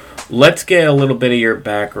 So let's get a little bit of your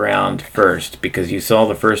background first, because you saw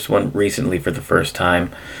the first one recently for the first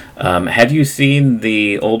time. Have you seen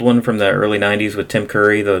the old one from the early 90s with Tim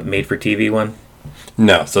Curry, the made-for-TV one?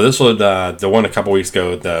 No, so this was the one a couple weeks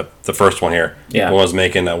ago, the first one here. Yeah. The one was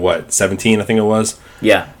making, 17, I think it was?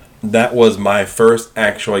 Yeah. That was my first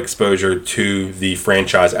actual exposure to the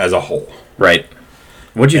franchise as a whole. Right.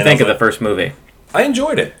 What'd you think of the first movie? I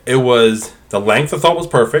enjoyed it. It was, the length I thought was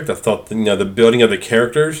perfect. I thought, the building of the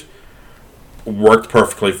characters worked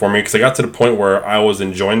perfectly for me, because I got to the point where I was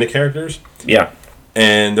enjoying the characters. Yeah.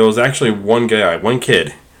 And there was actually one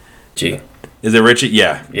kid. Gee. Is it Richie?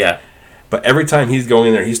 Yeah. Yeah. But every time he's going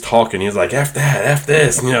in there, he's talking. He's like, F that, F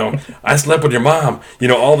this, I slept with your mom,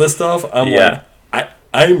 all this stuff. I'm like,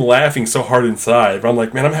 I'm laughing so hard inside. But I'm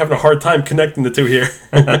like, man, I'm having a hard time connecting the two here.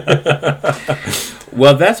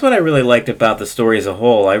 Well, that's what I really liked about the story as a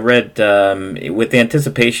whole. I read, with the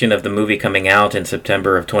anticipation of the movie coming out in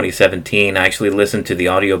September of 2017, I actually listened to the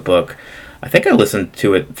audiobook. I think I listened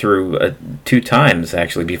to it through 2 times,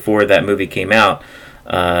 actually, before that movie came out.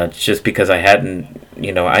 Just because I hadn't,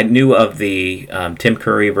 I knew of the Tim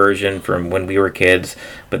Curry version from when we were kids,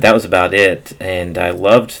 but that was about it. And I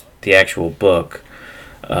loved the actual book.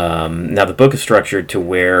 Now, the book is structured to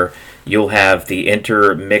where you'll have the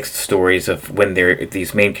intermixed stories of when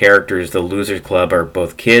these main characters, the Losers Club, are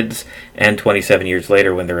both kids, and 27 years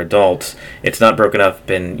later when they're adults. It's not broken up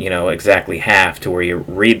in, exactly half to where you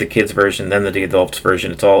read the kids' version, then the adults'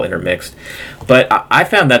 version. It's all intermixed. But I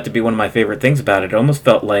found that to be one of my favorite things about it. It almost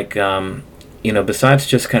felt like, besides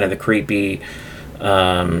just kind of the creepy,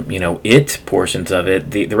 it portions of it,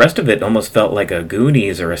 the rest of it almost felt like a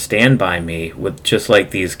Goonies or a Stand By Me, with just like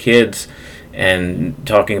these kids and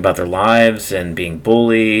talking about their lives and being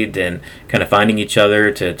bullied and kind of finding each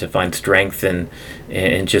other to find strength and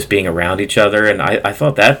just being around each other. And I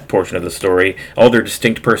thought that portion of the story, all their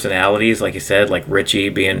distinct personalities, like you said, like Richie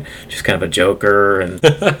being just kind of a joker. And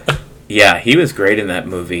yeah, he was great in that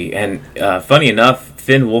movie. And funny enough,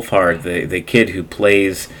 Finn Wolfhard, the kid who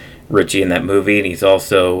plays Richie in that movie, and he's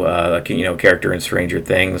also a character in Stranger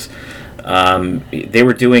Things. They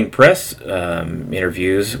were doing press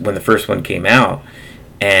interviews when the first one came out,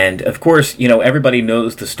 and of course, everybody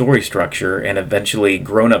knows the story structure, and eventually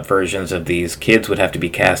grown-up versions of these kids would have to be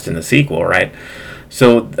cast in the sequel, right?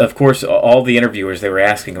 So, of course, all the interviewers, they were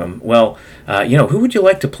asking them, well, who would you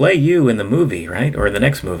like to play you in the movie, right, or in the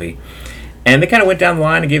next movie? And they kind of went down the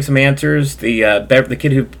line and gave some answers. The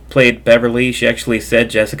kid who played Beverly, she actually said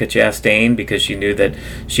Jessica Chastain because she knew that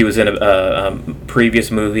she was in a previous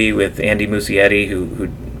movie with Andy Muschietti, who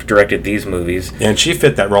directed these movies. And she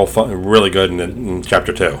fit that role really good in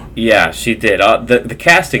Chapter 2. Yeah, she did. The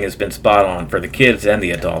casting has been spot on for the kids and the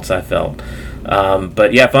adults, I felt.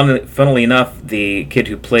 But yeah, funnily enough, the kid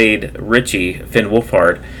who played Richie, Finn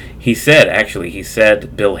Wolfhard, he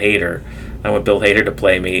said Bill Hader. I want Bill Hader to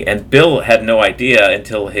play me. And Bill had no idea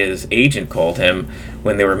until his agent called him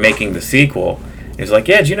when they were making the sequel. He was like,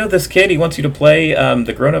 yeah, do you know this kid? He wants you to play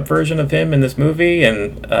the grown-up version of him in this movie.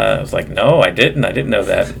 And I was like, no, I didn't know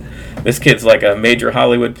that. This kid's like a major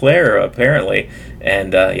Hollywood player, apparently.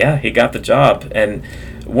 And yeah, he got the job. And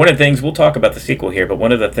one of the things, we'll talk about the sequel here, but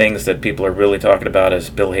one of the things that people are really talking about is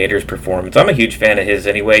Bill Hader's performance. I'm a huge fan of his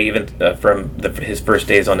anyway, even from his first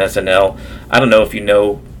days on SNL. I don't know if you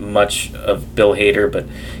know much of Bill Hader, but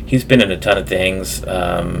he's been in a ton of things.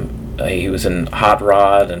 He was in Hot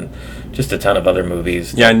Rod and just a ton of other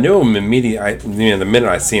movies. Yeah, I knew him immediately. The minute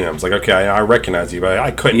I seen him, I was like, okay, I recognize you, but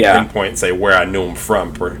I couldn't pinpoint and say where I knew him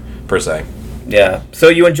from per se. Yeah, so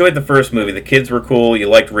you enjoyed the first movie. The kids were cool. You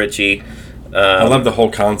liked Richie. I love the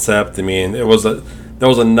whole concept. I mean, there was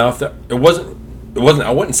enough that it wasn't.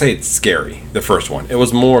 I wouldn't say it's scary. The first one, it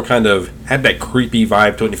was more kind of had that creepy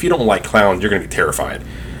vibe to it. And if you don't like clowns, you're going to be terrified.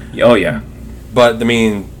 Oh yeah. But I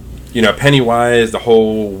mean, Pennywise, the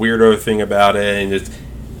whole weirdo thing about it, and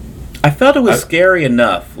I felt it was scary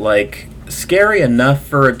enough. Like scary enough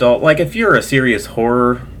for adult. Like if you're a serious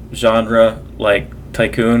horror genre like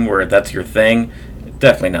Tycoon, where that's your thing.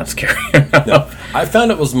 Definitely not scary enough. No, I found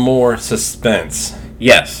it was more suspense.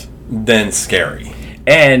 Yes. Than scary.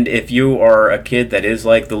 And if you are a kid that is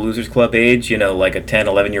like the Losers Club age, like a 10,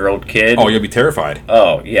 11-year-old kid. Oh, you'll be terrified.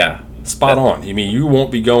 Oh, yeah. Spot on. I mean, you won't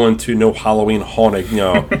be going to no Halloween haunted,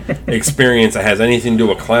 experience that has anything to do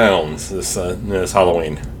with clowns this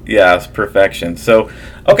Halloween. Yeah, it's perfection. So,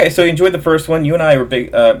 okay, so you enjoyed the first one. You and I were big,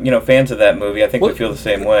 fans of that movie. I think we feel the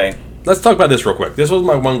same way. Let's talk about this real quick. This was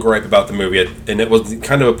my one gripe about the movie, and it was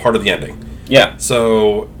kind of a part of the ending. Yeah.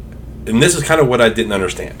 So, and this is kind of what I didn't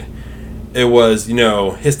understand. It was,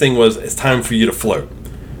 his thing was, it's time for you to float.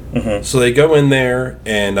 Mm-hmm. So they go in there,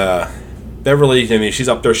 and Beverly, she's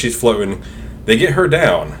up there, she's floating. They get her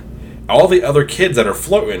down. All the other kids that are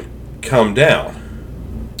floating come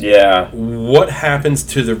down. Yeah. What happens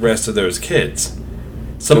to the rest of those kids?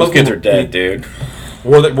 Those kids are dead, dude.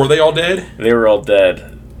 Were they all dead? They were all dead.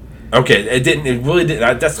 Okay, it really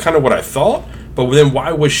didn't. That's kind of what I thought. But then,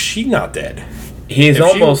 why was she not dead? He's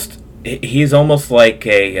almost like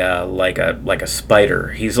a spider.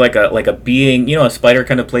 He's like a being. A spider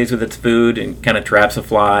kind of plays with its food and kind of traps a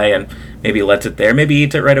fly and maybe lets it there. Maybe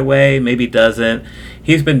eats it right away. Maybe doesn't.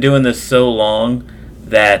 He's been doing this so long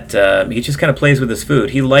that he just kind of plays with his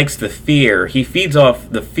food. He likes the fear. He feeds off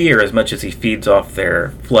the fear as much as he feeds off their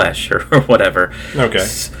flesh or whatever. Okay.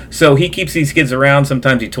 So he keeps these kids around.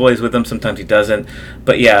 Sometimes he toys with them, sometimes he doesn't.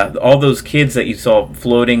 But yeah, all those kids that you saw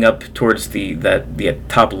floating up towards the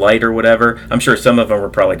top light or whatever, I'm sure some of them were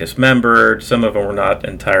probably dismembered, some of them were not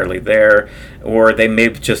entirely there, or they may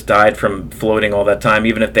have just died from floating all that time,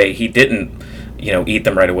 even if he didn't eat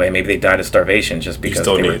them right away. Maybe they died of starvation just because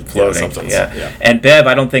they were floating. Yeah. And Bev,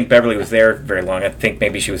 I don't think Beverly was there very long. I think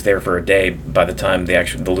maybe she was there for a day by the time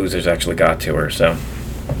the losers actually got to her. So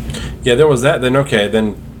yeah, there was that. Then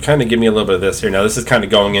kind of give me a little bit of this here. Now this is kind of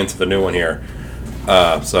going into the new one here.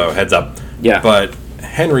 So heads up. Yeah. But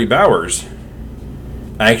Henry Bowers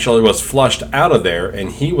actually was flushed out of there,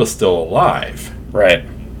 and he was still alive. Right.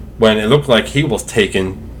 When it looked like he was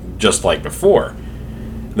taken just like before.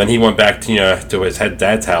 Then he went back to to his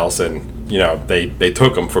dad's house, and they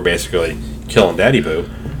took him for basically killing Daddy Boo.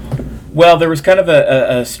 Well, there was kind of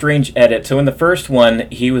a strange edit. So in the first one,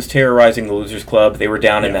 he was terrorizing the Losers Club. They were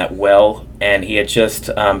down in that well, and he had just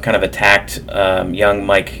kind of attacked young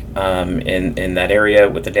Mike in that area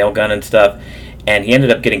with the nail gun and stuff. And he ended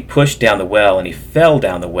up getting pushed down the well, and he fell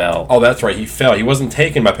down the well. Oh, that's right. He fell. He wasn't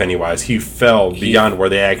taken by Pennywise. He fell beyond where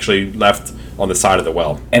they actually left on the side of the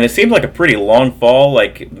well. And it seemed like a pretty long fall.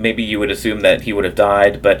 Like, maybe you would assume that he would have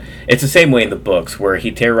died. But it's the same way in the books, where he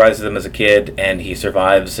terrorizes them as a kid, and he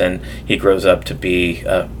survives, and he grows up to be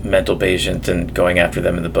a mental patient and going after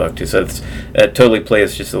them in the book, too. So it totally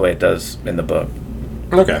plays just the way it does in the book.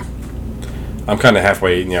 Okay. I'm kind of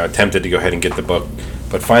halfway, tempted to go ahead and get the book.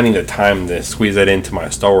 But finding the time to squeeze that into my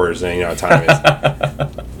Star Wars, time is...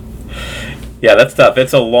 Yeah, that's tough.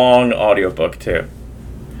 It's a long audiobook too.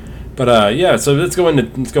 But so let's go into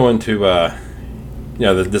this one here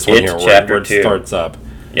where it starts up.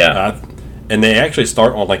 Yeah. And they actually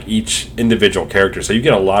start on like each individual character, so you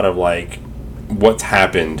get a lot of like what's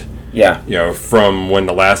happened. Yeah. From when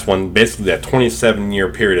the last one, basically that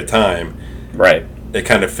 27-year period of time. Right. It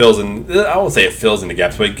kind of fills in. I won't say it fills in the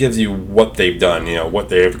gaps, but it gives you what they've done. What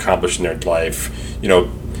they've accomplished in their life.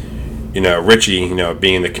 Richie,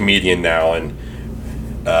 being the comedian now, and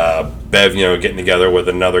Bev, getting together with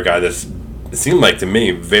another guy it seemed like to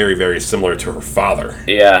me very, very similar to her father.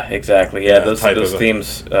 Yeah, exactly. Yeah, those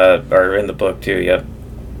themes are in the book too. Yep.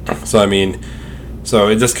 So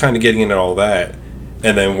it just kind of getting into all that,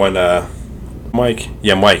 and then when Mike,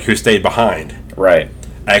 who stayed behind, right,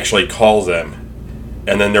 actually calls them.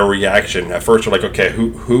 And then their reaction, at first, they're like, okay,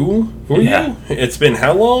 who are you? It's been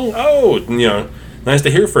how long? Oh, nice to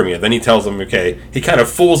hear from you. Then he tells them, okay, he kind of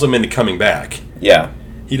fools them into coming back. Yeah.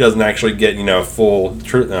 He doesn't actually get, full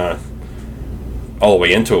truth, all the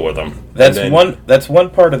way into it with them. That's one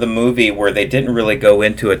part of the movie where they didn't really go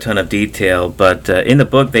into a ton of detail, but in the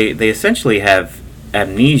book, they essentially have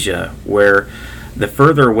amnesia, where the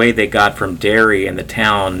further away they got from Derry and the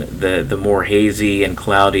town, the more hazy and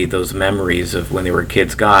cloudy those memories of when they were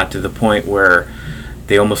kids got, to the point where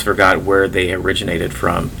they almost forgot where they originated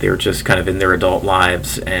from. They were just kind of in their adult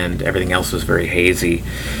lives, and everything else was very hazy.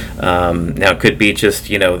 Now, it could be just,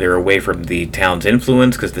 they're away from the town's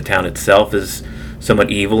influence, because the town itself is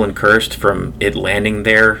somewhat evil and cursed from it landing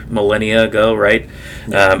there millennia ago, right?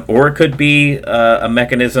 Or it could be a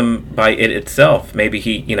mechanism by it itself. Maybe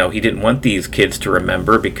he didn't want these kids to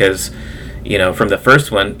remember, because, from the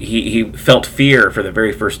first one, he felt fear for the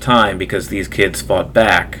very first time because these kids fought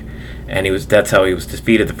back, and that's how he was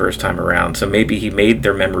defeated the first time around. So maybe he made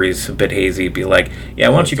their memories a bit hazy, be like, yeah,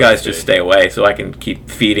 why don't you guys just stay away so I can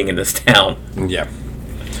keep feeding in this town? Yeah.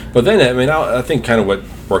 But then, I think kind of what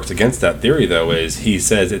works against that theory, though, is he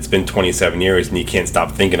says it's been 27 years and he can't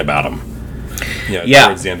stop thinking about him.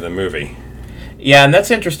 Towards the end of the movie. Yeah, and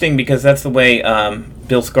that's interesting, because that's the way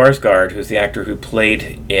Bill Skarsgård, who's the actor who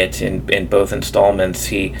played it in both installments,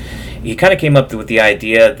 he kind of came up with the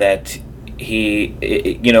idea that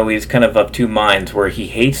he's kind of of two minds, where he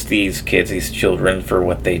hates these kids, these children, for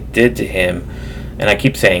what they did to him. And I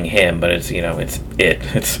keep saying him, but it's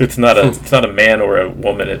it's not a man or a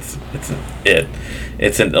woman. It's it.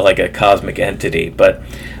 It's like a cosmic entity. But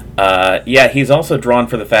he's also drawn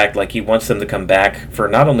for the fact, like, he wants them to come back for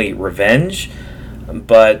not only revenge,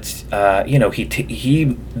 but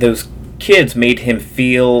those kids made him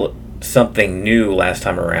feel something new last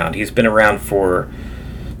time around. He's been around for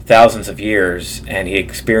thousands of years, and he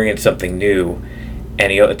experienced something new.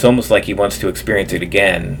 And it's almost like he wants to experience it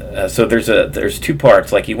again. So there's two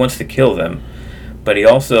parts. Like, he wants to kill them, but he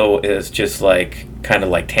also is just kind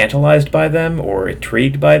of tantalized by them or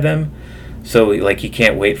intrigued by them. So he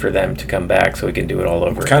can't wait for them to come back so he can do it all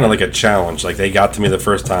over. It's kind of like a challenge. Like, they got to me the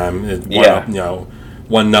first time. Why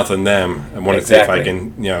 1-0 them. I want to see if I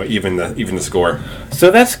Exactly. can, even the score.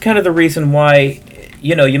 So that's kind of the reason why,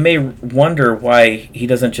 you may wonder why he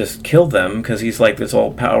doesn't just kill them, because he's like this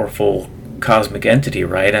all powerful cosmic entity,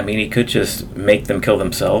 right? I mean, he could just make them kill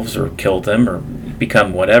themselves or kill them or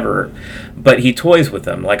become whatever. But he toys with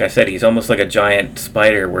them. Like I said, he's almost like a giant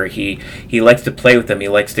spider where he likes to play with them. He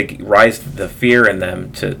likes to rise the fear in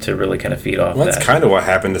them to really kind of feed off Well, that. that's kind of what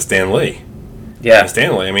happened to Stan Lee. Yeah.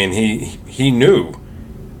 Stanley, I mean, he knew.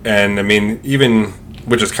 And, I mean, even,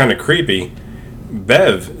 which is kind of creepy,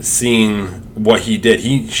 Bev seeing what he did.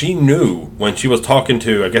 She knew when she was talking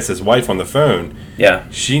to, I guess, his wife on the phone. Yeah.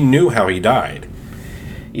 She knew how he died.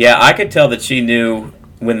 Yeah, I could tell that she knew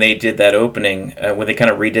when they did that opening, when they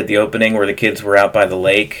kind of redid the opening where the kids were out by the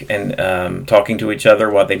lake and talking to each other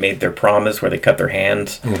while they made their promise, where they cut their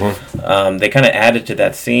hands. Mm-hmm. They kind of added to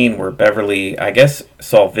that scene where Beverly, I guess,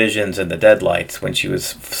 saw visions in the deadlights when she was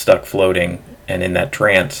stuck floating and in that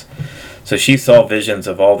trance. So she saw visions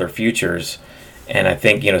of all their futures. And I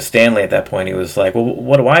think, Stanley at that point, he was like, well,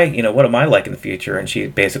 what am I like in the future? And she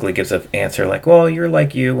basically gives an answer like, well, you're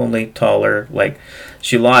like you, only taller. Like,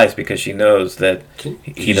 she lies because she knows that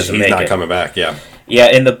he doesn't make it. He's not coming back, yeah. Yeah,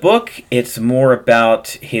 in the book, it's more about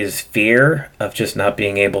his fear of just not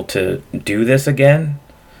being able to do this again.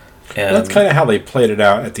 That's kind of how they played it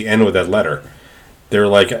out at the end with that letter. They were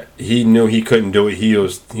like, he knew he couldn't do it. He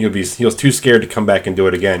was too scared to come back and do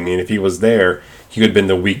it again. I mean, if he was there, he would have been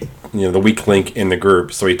the weak link in the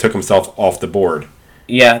group. So he took himself off the board.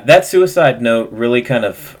 Yeah, that suicide note really kind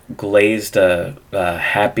of glazed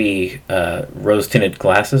happy rose-tinted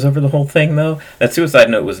glasses over the whole thing, though. That suicide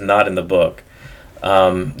note was not in the book.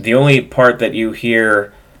 The only part that you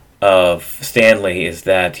hear of Stanley is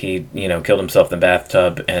that he, killed himself in the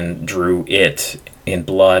bathtub and drew it in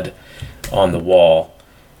blood on the wall.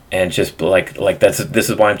 And just like this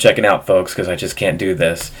is why I'm checking out, folks, because I just can't do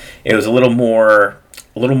this. It was a little more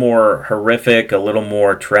horrific, a little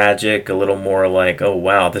more tragic, a little more like, oh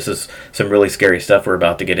wow, this is some really scary stuff we're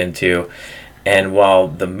about to get into. And while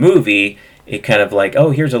the movie, it kind of like,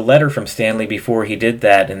 oh, here's a letter from Stanley before he did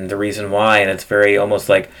that and the reason why, and it's very almost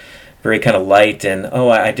like very kind of light and, oh,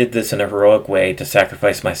 I did this in a heroic way to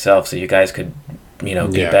sacrifice myself so you guys could be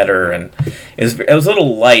better. And it was a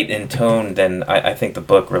little light in tone than I think the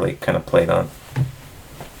book really kind of played on.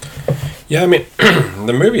 Yeah, I mean,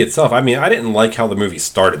 the movie itself, I didn't like how the movie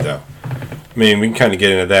started, though. I mean, we can kind of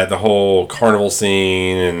get into that, the whole carnival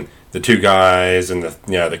scene and the two guys and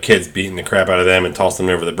the kids beating the crap out of them and tossing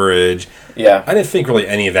them over the bridge. Yeah. I didn't think really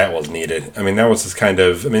any of that was needed. I mean, that was just kind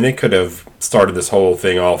of, they could have started this whole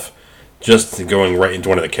thing off just going right into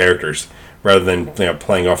one of the characters rather than,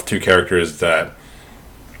 playing off two characters that's,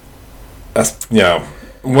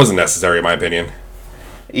 wasn't necessary in my opinion.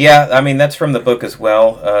 Yeah, I mean, that's from the book as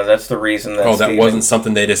well. That's the reason that that wasn't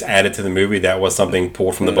something they just added to the movie? That was something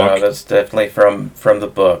pulled from the book? No, that's definitely from the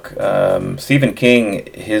book. Stephen King,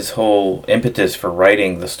 his whole impetus for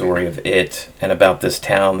writing the story of It and about this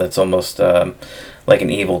town that's almost like an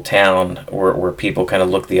evil town where people kind of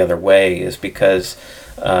look the other way is because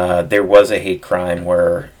there was a hate crime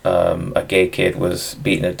where a gay kid was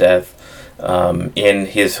beaten to death in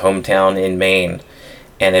his hometown in Maine.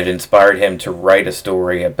 And it inspired him to write a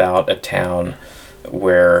story about a town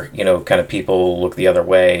where, kind of people look the other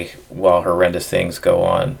way while horrendous things go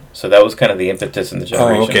on. So that was kind of the impetus in the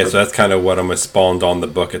generation. Oh, okay, so that's kind of what spawned on the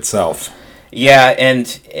book itself. Yeah,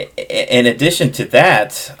 and in addition to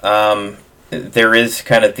that, there is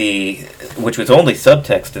kind of which was only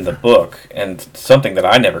subtext in the book, and something that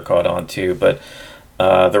I never caught on to, but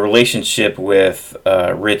the relationship with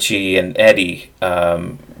Richie and Eddie,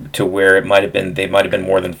 to where they might have been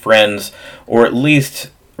more than friends, or at least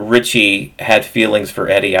Richie had feelings for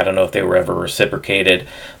Eddie. I don't know if they were ever reciprocated,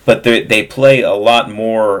 but they play a lot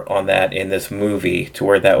more on that in this movie to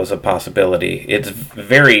where that was a possibility.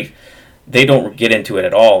 They don't get into it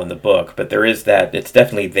at all in the book, but there is that. It's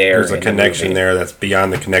definitely there. There's a connection there that's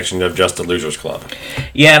beyond the connection of just the Losers Club.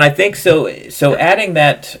 Yeah, and I think so. So adding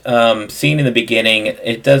that scene in the beginning,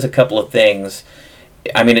 it does a couple of things.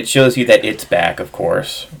 I mean, it shows you that It's back, of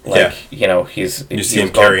course. Like, you see him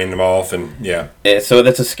carrying them off, and yeah. So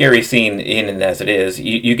that's a scary scene in and as it is.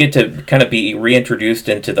 You get to kind of be reintroduced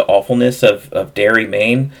into the awfulness of Derry,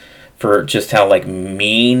 Maine, for just how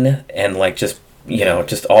mean and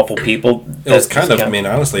just awful people. It was kind of,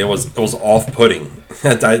 honestly, it was off-putting.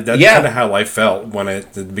 That's kind of how I felt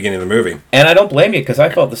at the beginning of the movie. And I don't blame you, because I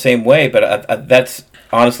felt the same way, but that's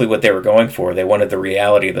honestly what they were going for. They wanted the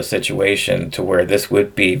reality of the situation to where this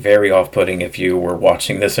would be very off-putting if you were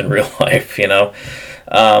watching this in real life,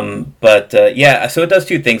 Yeah, so it does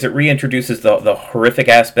two things. It reintroduces the horrific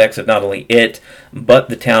aspects of not only it, but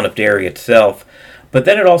the town of Derry itself. But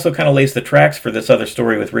then it also kind of lays the tracks for this other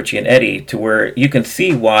story with Richie and Eddie, to where you can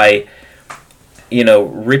see why,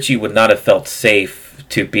 Richie would not have felt safe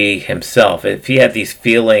to be himself. If he had these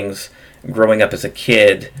feelings growing up as a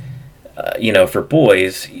kid, for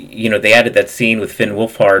boys, they added that scene with Finn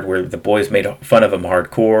Wolfhard where the boys made fun of him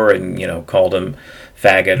hardcore and, called him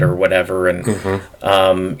faggot or whatever. And,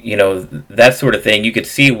 that sort of thing. You could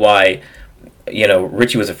see why,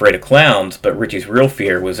 Richie was afraid of clowns, but Richie's real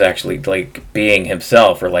fear was actually like being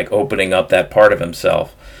himself or like opening up that part of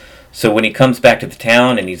himself. So when he comes back to the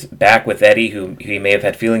town and he's back with Eddie, who he may have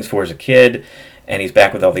had feelings for as a kid, and he's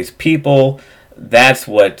back with all these people, that's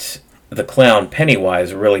what the clown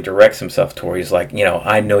Pennywise really directs himself toward. He's like,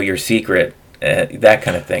 I know your secret, that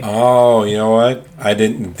kind of thing. Oh, you know what? I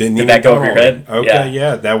didn't Did even that go over your head? Okay,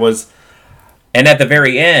 yeah, that was. And at the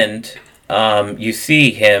very end, you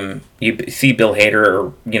see Bill Hader,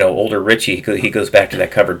 or older Richie. He goes back to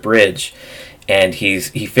that covered bridge, and he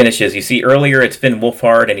finishes. You see earlier it's Finn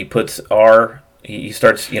Wolfhard, and he puts R. He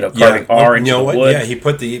starts carving R into the wood. Yeah, he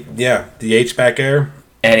put the H back there.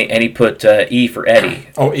 And he put E for Eddie.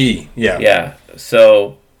 Oh, E, yeah. Yeah,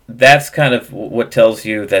 so that's kind of what tells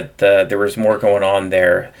you that there was more going on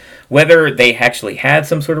there. Whether they actually had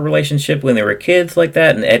some sort of relationship when they were kids like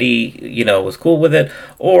that, and Eddie, was cool with it,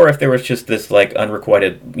 or if there was just this like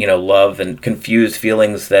unrequited, love and confused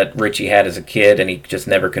feelings that Richie had as a kid, and he just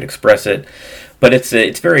never could express it. But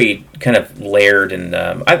it's very kind of layered, and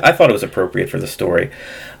I thought it was appropriate for the story.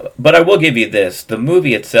 But I will give you this: the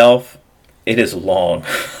movie itself. It is long.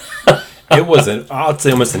 It was I'd say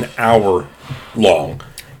almost an hour long.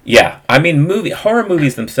 Yeah, I mean, horror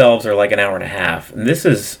movies themselves are like an hour and a half, and this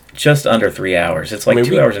is just under 3 hours. It's like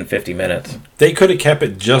 2 hours and 50 minutes. They could have kept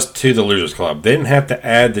it just to the Losers Club. They didn't have to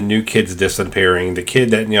add the new kids disappearing. The kid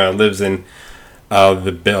that lives in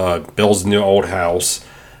Bill's new old house.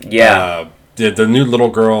 Yeah, the new little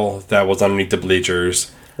girl that was underneath the bleachers.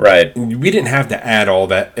 Right. We didn't have to add all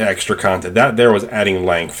that extra content. That there was adding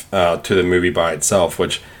length to the movie by itself,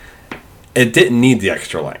 which it didn't need the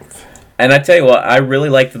extra length. And I tell you what, I really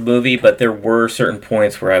liked the movie, but there were certain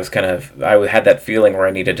points where I had that feeling where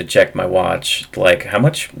I needed to check my watch, like how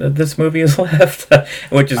much of this movie is left,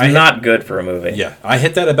 which is not good for a movie. Yeah, I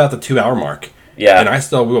hit that about the 2 hour mark. Yeah. And I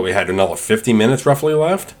still, we had another 50 minutes roughly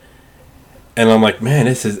left. And I'm like, man,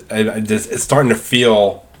 it's starting to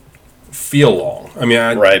feel long. I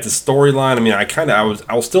mean, right. The storyline. I mean,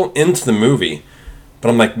 I was still into the movie, but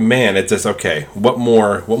I'm like, man, it's just okay. What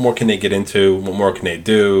more can they get into? What more can they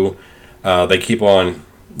do? They keep on.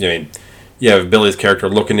 You have Billy's character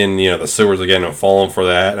looking in, the sewers again and falling for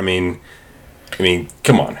that. I mean,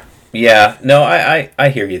 come on. Yeah, no, I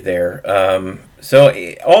hear you there. So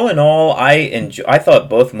all in all, I thought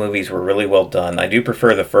both movies were really well done. I do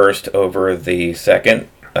prefer the first over the second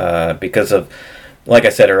because of. Like I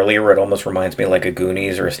said earlier, it almost reminds me like a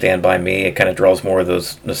Goonies or a Stand By Me. It kind of draws more of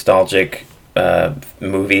those nostalgic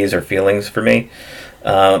movies or feelings for me.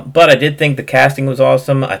 But I did think the casting was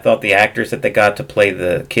awesome. I thought the actors that they got to play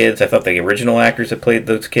the kids, I thought the original actors that played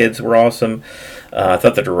those kids were awesome. I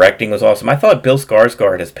thought the directing was awesome. I thought Bill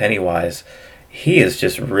Skarsgård as Pennywise, he is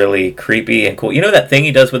just really creepy and cool. You know that thing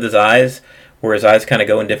he does with his eyes, where his eyes kind of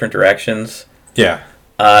go in different directions? Yeah.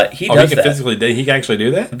 He does he that. He can actually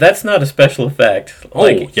do that? That's not a special effect.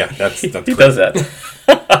 Yeah, that's he great. does that.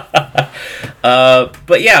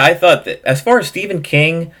 But yeah, I thought that as far as Stephen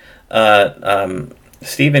King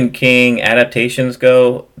adaptations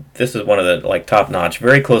go, this is one of the top notch,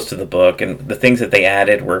 very close to the book, and the things that they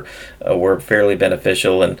added were fairly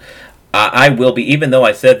beneficial. And I will be, even though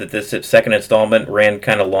I said that this second installment ran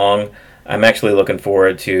kind of long. I'm actually looking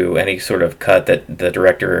forward to any sort of cut that the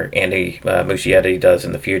director Andy Muschietti does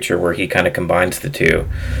in the future, where he kind of combines the two.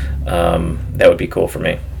 That would be cool for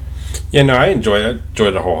me. Yeah, no, I enjoyed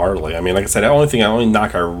it wholeheartedly. I mean, like I said, the only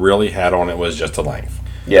knock I really had on it was just the length.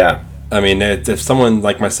 Yeah. I mean, if someone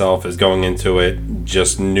like myself is going into it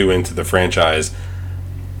just new into the franchise,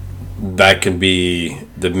 that can be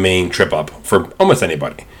the main trip up for almost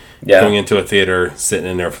anybody. Yeah. Going into a theater, sitting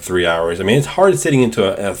in there for 3 hours. I mean, it's hard sitting into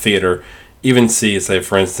a theater, even see, say,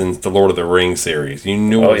 for instance, the Lord of the Rings series. You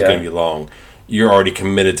knew it was going to be long. You're already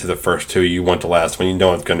committed to the first two. You want the last one. You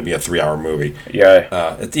know it's going to be a 3 hour movie.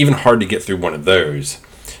 Yeah. It's even hard to get through one of those.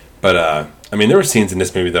 But, I mean, there were scenes in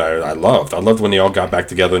this movie that I loved. I loved when they all got back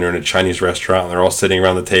together and they're in a Chinese restaurant and they're all sitting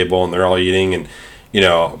around the table and they're all eating and,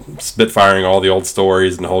 spitfiring all the old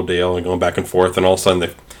stories and the whole deal and going back and forth. And all of a sudden,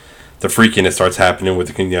 the freakiness starts happening with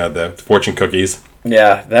the fortune cookies.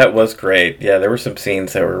 Yeah, that was great. Yeah, there were some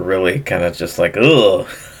scenes that were really kind of just like, ugh.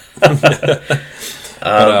 But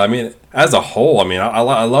I mean, as a whole, I mean, I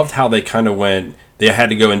loved how they kind of went. They had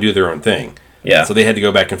to go and do their own thing. Yeah. So they had to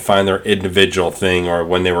go back and find their individual thing, or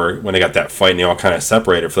when they got that fight and they all kind of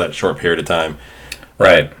separated for that short period of time.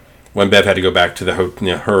 Right. When Bev had to go back to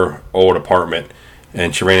her old apartment,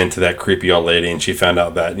 and she ran into that creepy old lady, and she found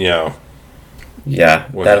out that Yeah,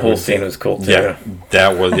 that whole scene was cool too. Yeah,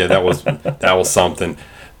 that was something.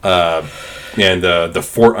 And the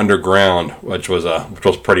fort underground, which was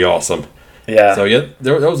pretty awesome. Yeah. So yeah,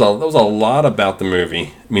 there was a lot about the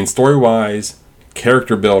movie. I mean, story wise,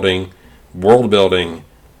 character building, world building,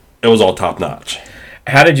 it was all top notch.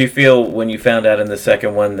 How did you feel when you found out in the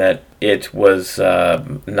second one that it was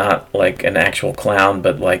not like an actual clown,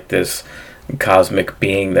 but like this cosmic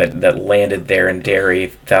being that landed there in Derry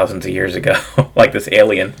thousands of years ago, like this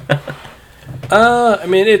alien? I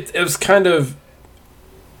mean, it was kind of.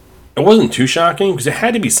 It wasn't too shocking because it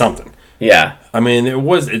had to be something. Yeah. I mean,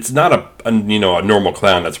 it's not a normal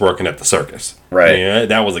clown that's working at the circus. Right. I mean,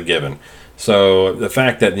 that was a given. So the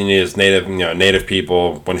fact that these native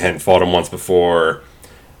people went ahead and fought him once before,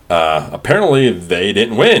 apparently they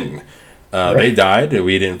didn't win. Right. They died.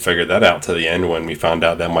 We didn't figure that out to the end when we found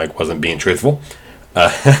out that Mike wasn't being truthful.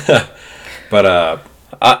 But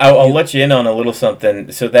I'll let you in on a little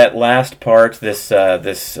something. So that last part, this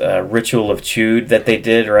ritual of Chewd that they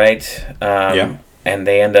did, right? Yeah. And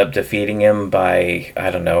they end up defeating him by,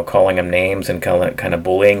 I don't know, calling him names and kind of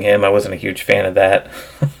bullying him. I wasn't a huge fan of that.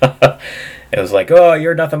 It was like, oh,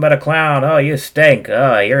 you're nothing but a clown. Oh, you stink.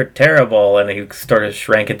 Oh, you're terrible. And he started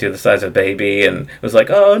shrinking to the size of a baby. And it was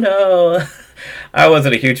like, oh, no. I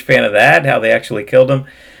wasn't a huge fan of that, how they actually killed him.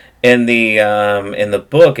 In the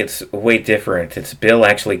book, it's way different. It's Bill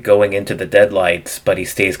actually going into the deadlights, but he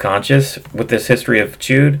stays conscious with this history of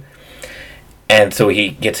Chewd. And so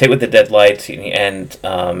he gets hit with the deadlights,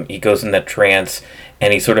 and he goes in that trance,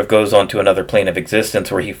 and he sort of goes on to another plane of existence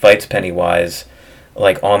where he fights Pennywise,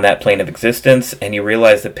 like on that plane of existence. And you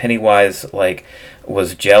realize that Pennywise like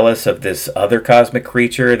was jealous of this other cosmic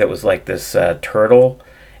creature that was like this turtle,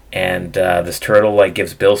 and this turtle like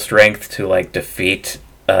gives Bill strength to like defeat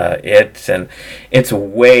it, and it's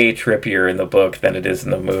way trippier in the book than it is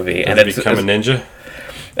in the movie. And it's become a ninja.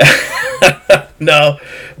 No,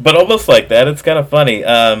 but almost like that. It's kind of funny.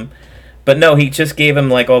 But no, he just gave him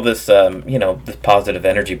like all this, this positive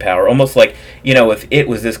energy power. Almost like, if it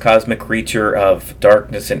was this cosmic creature of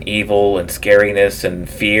darkness and evil and scariness and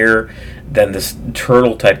fear, then this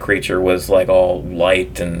turtle type creature was like all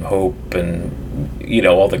light and hope and,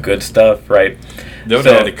 all the good stuff, right? They would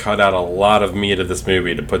have had to cut out a lot of meat of this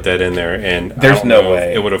movie to put that in there, and there's no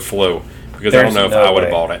way it would have flew, because I don't know if I would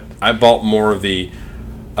have bought it. I bought more of the.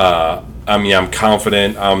 I'm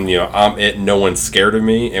confident. I'm it. No one's scared of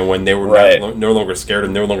me, and when they were no longer scared,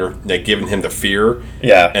 and no longer like giving him the fear,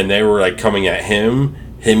 and they were like coming at him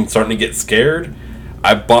starting to get scared.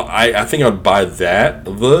 I think I'd buy that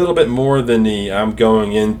a little bit more than the I'm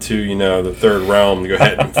going into the third realm to go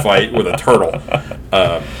ahead and fight with a turtle.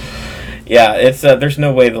 Yeah, it's there's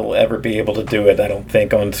no way they'll ever be able to do it, I don't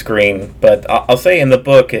think, on screen. But I'll say in the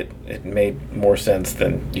book it made more sense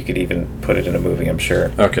than you could even put it in a movie, I'm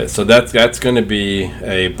sure. Okay, so that's going to be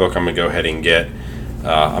a book I'm going to go ahead and get.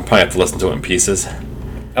 I'm probably have to listen to it in pieces.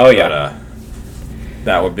 Oh, yeah.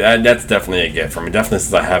 But, that's definitely a gift for me. Definitely,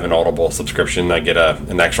 since I have an Audible subscription, I get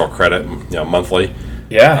an actual credit monthly.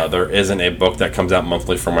 Yeah. There isn't a book that comes out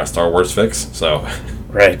monthly for my Star Wars fix, so...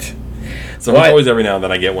 Right. So it's always every now and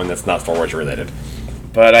then I get one that's not Star Wars related.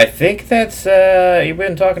 But I think that's you've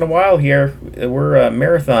been talking a while here. We're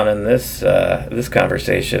marathoning this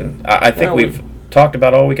conversation. I think we've talked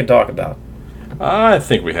about all we can talk about. I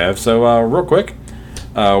think we have. So real quick,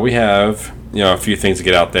 we have a few things to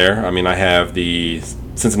get out there. I mean, I have the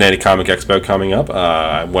Cincinnati Comic Expo coming up.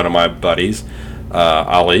 One of my buddies,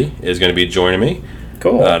 Ali, is going to be joining me.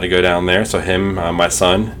 Cool. To go down there. So him, my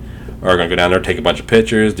son, are going to go down there, take a bunch of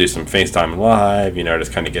pictures, do some FaceTime live,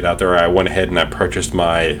 just kind of get out there. I went ahead and I purchased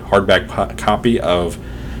my hardback copy of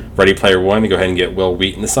Ready Player One to go ahead and get Will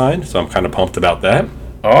Wheaton signed, so I'm kind of pumped about that.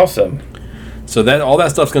 Awesome. So all that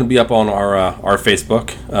stuff's going to be up on our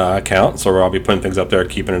Facebook account, so I'll be putting things up there,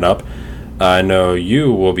 keeping it up. I know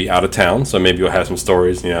you will be out of town, so maybe you'll have some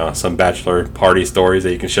stories, some bachelor party stories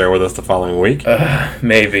that you can share with us the following week.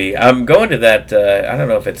 Maybe. I'm going to that, I don't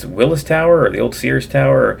know if it's Willis Tower or the old Sears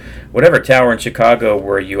Tower, or whatever tower in Chicago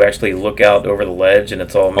where you actually look out over the ledge and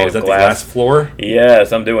it's all made of glass. The glass floor?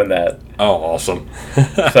 Yes, I'm doing that. Oh, awesome.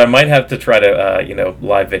 So I might have to try to,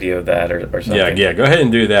 live video that or something. Yeah, go ahead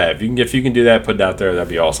and do that. If you can do that, put it out there, that'd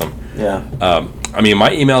be awesome. Yeah. I mean,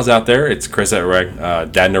 my email's out there. It's Chris at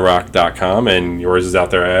dadnarock.com, and yours is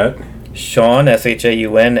out there at Sean,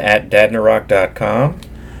 SHAUN, at dadnarock.com.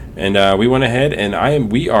 And we went ahead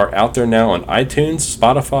and we are out there now on iTunes,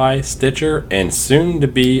 Spotify, Stitcher, and soon to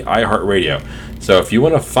be iHeartRadio. So if you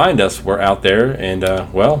want to find us, we're out there. And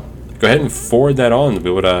well, go ahead and forward that on.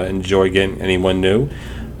 We would enjoy getting anyone new.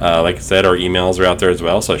 Like I said, our emails are out there as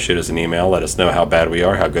well. So shoot us an email. Let us know how bad we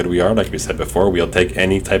are, how good we are. Like we said before, we'll take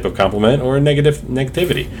any type of compliment or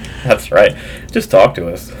negativity. That's right. Just talk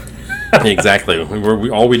to us. Exactly.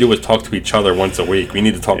 All we do is talk to each other once a week. We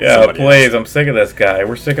need to talk to somebody. Yeah, please. else. I'm sick of this guy.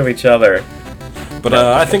 We're sick of each other. But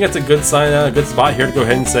I think it's a good sign, a good spot here to go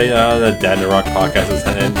ahead and say the Dad and the Rock podcast is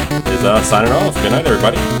signing off. Good night,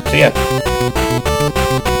 everybody. See ya.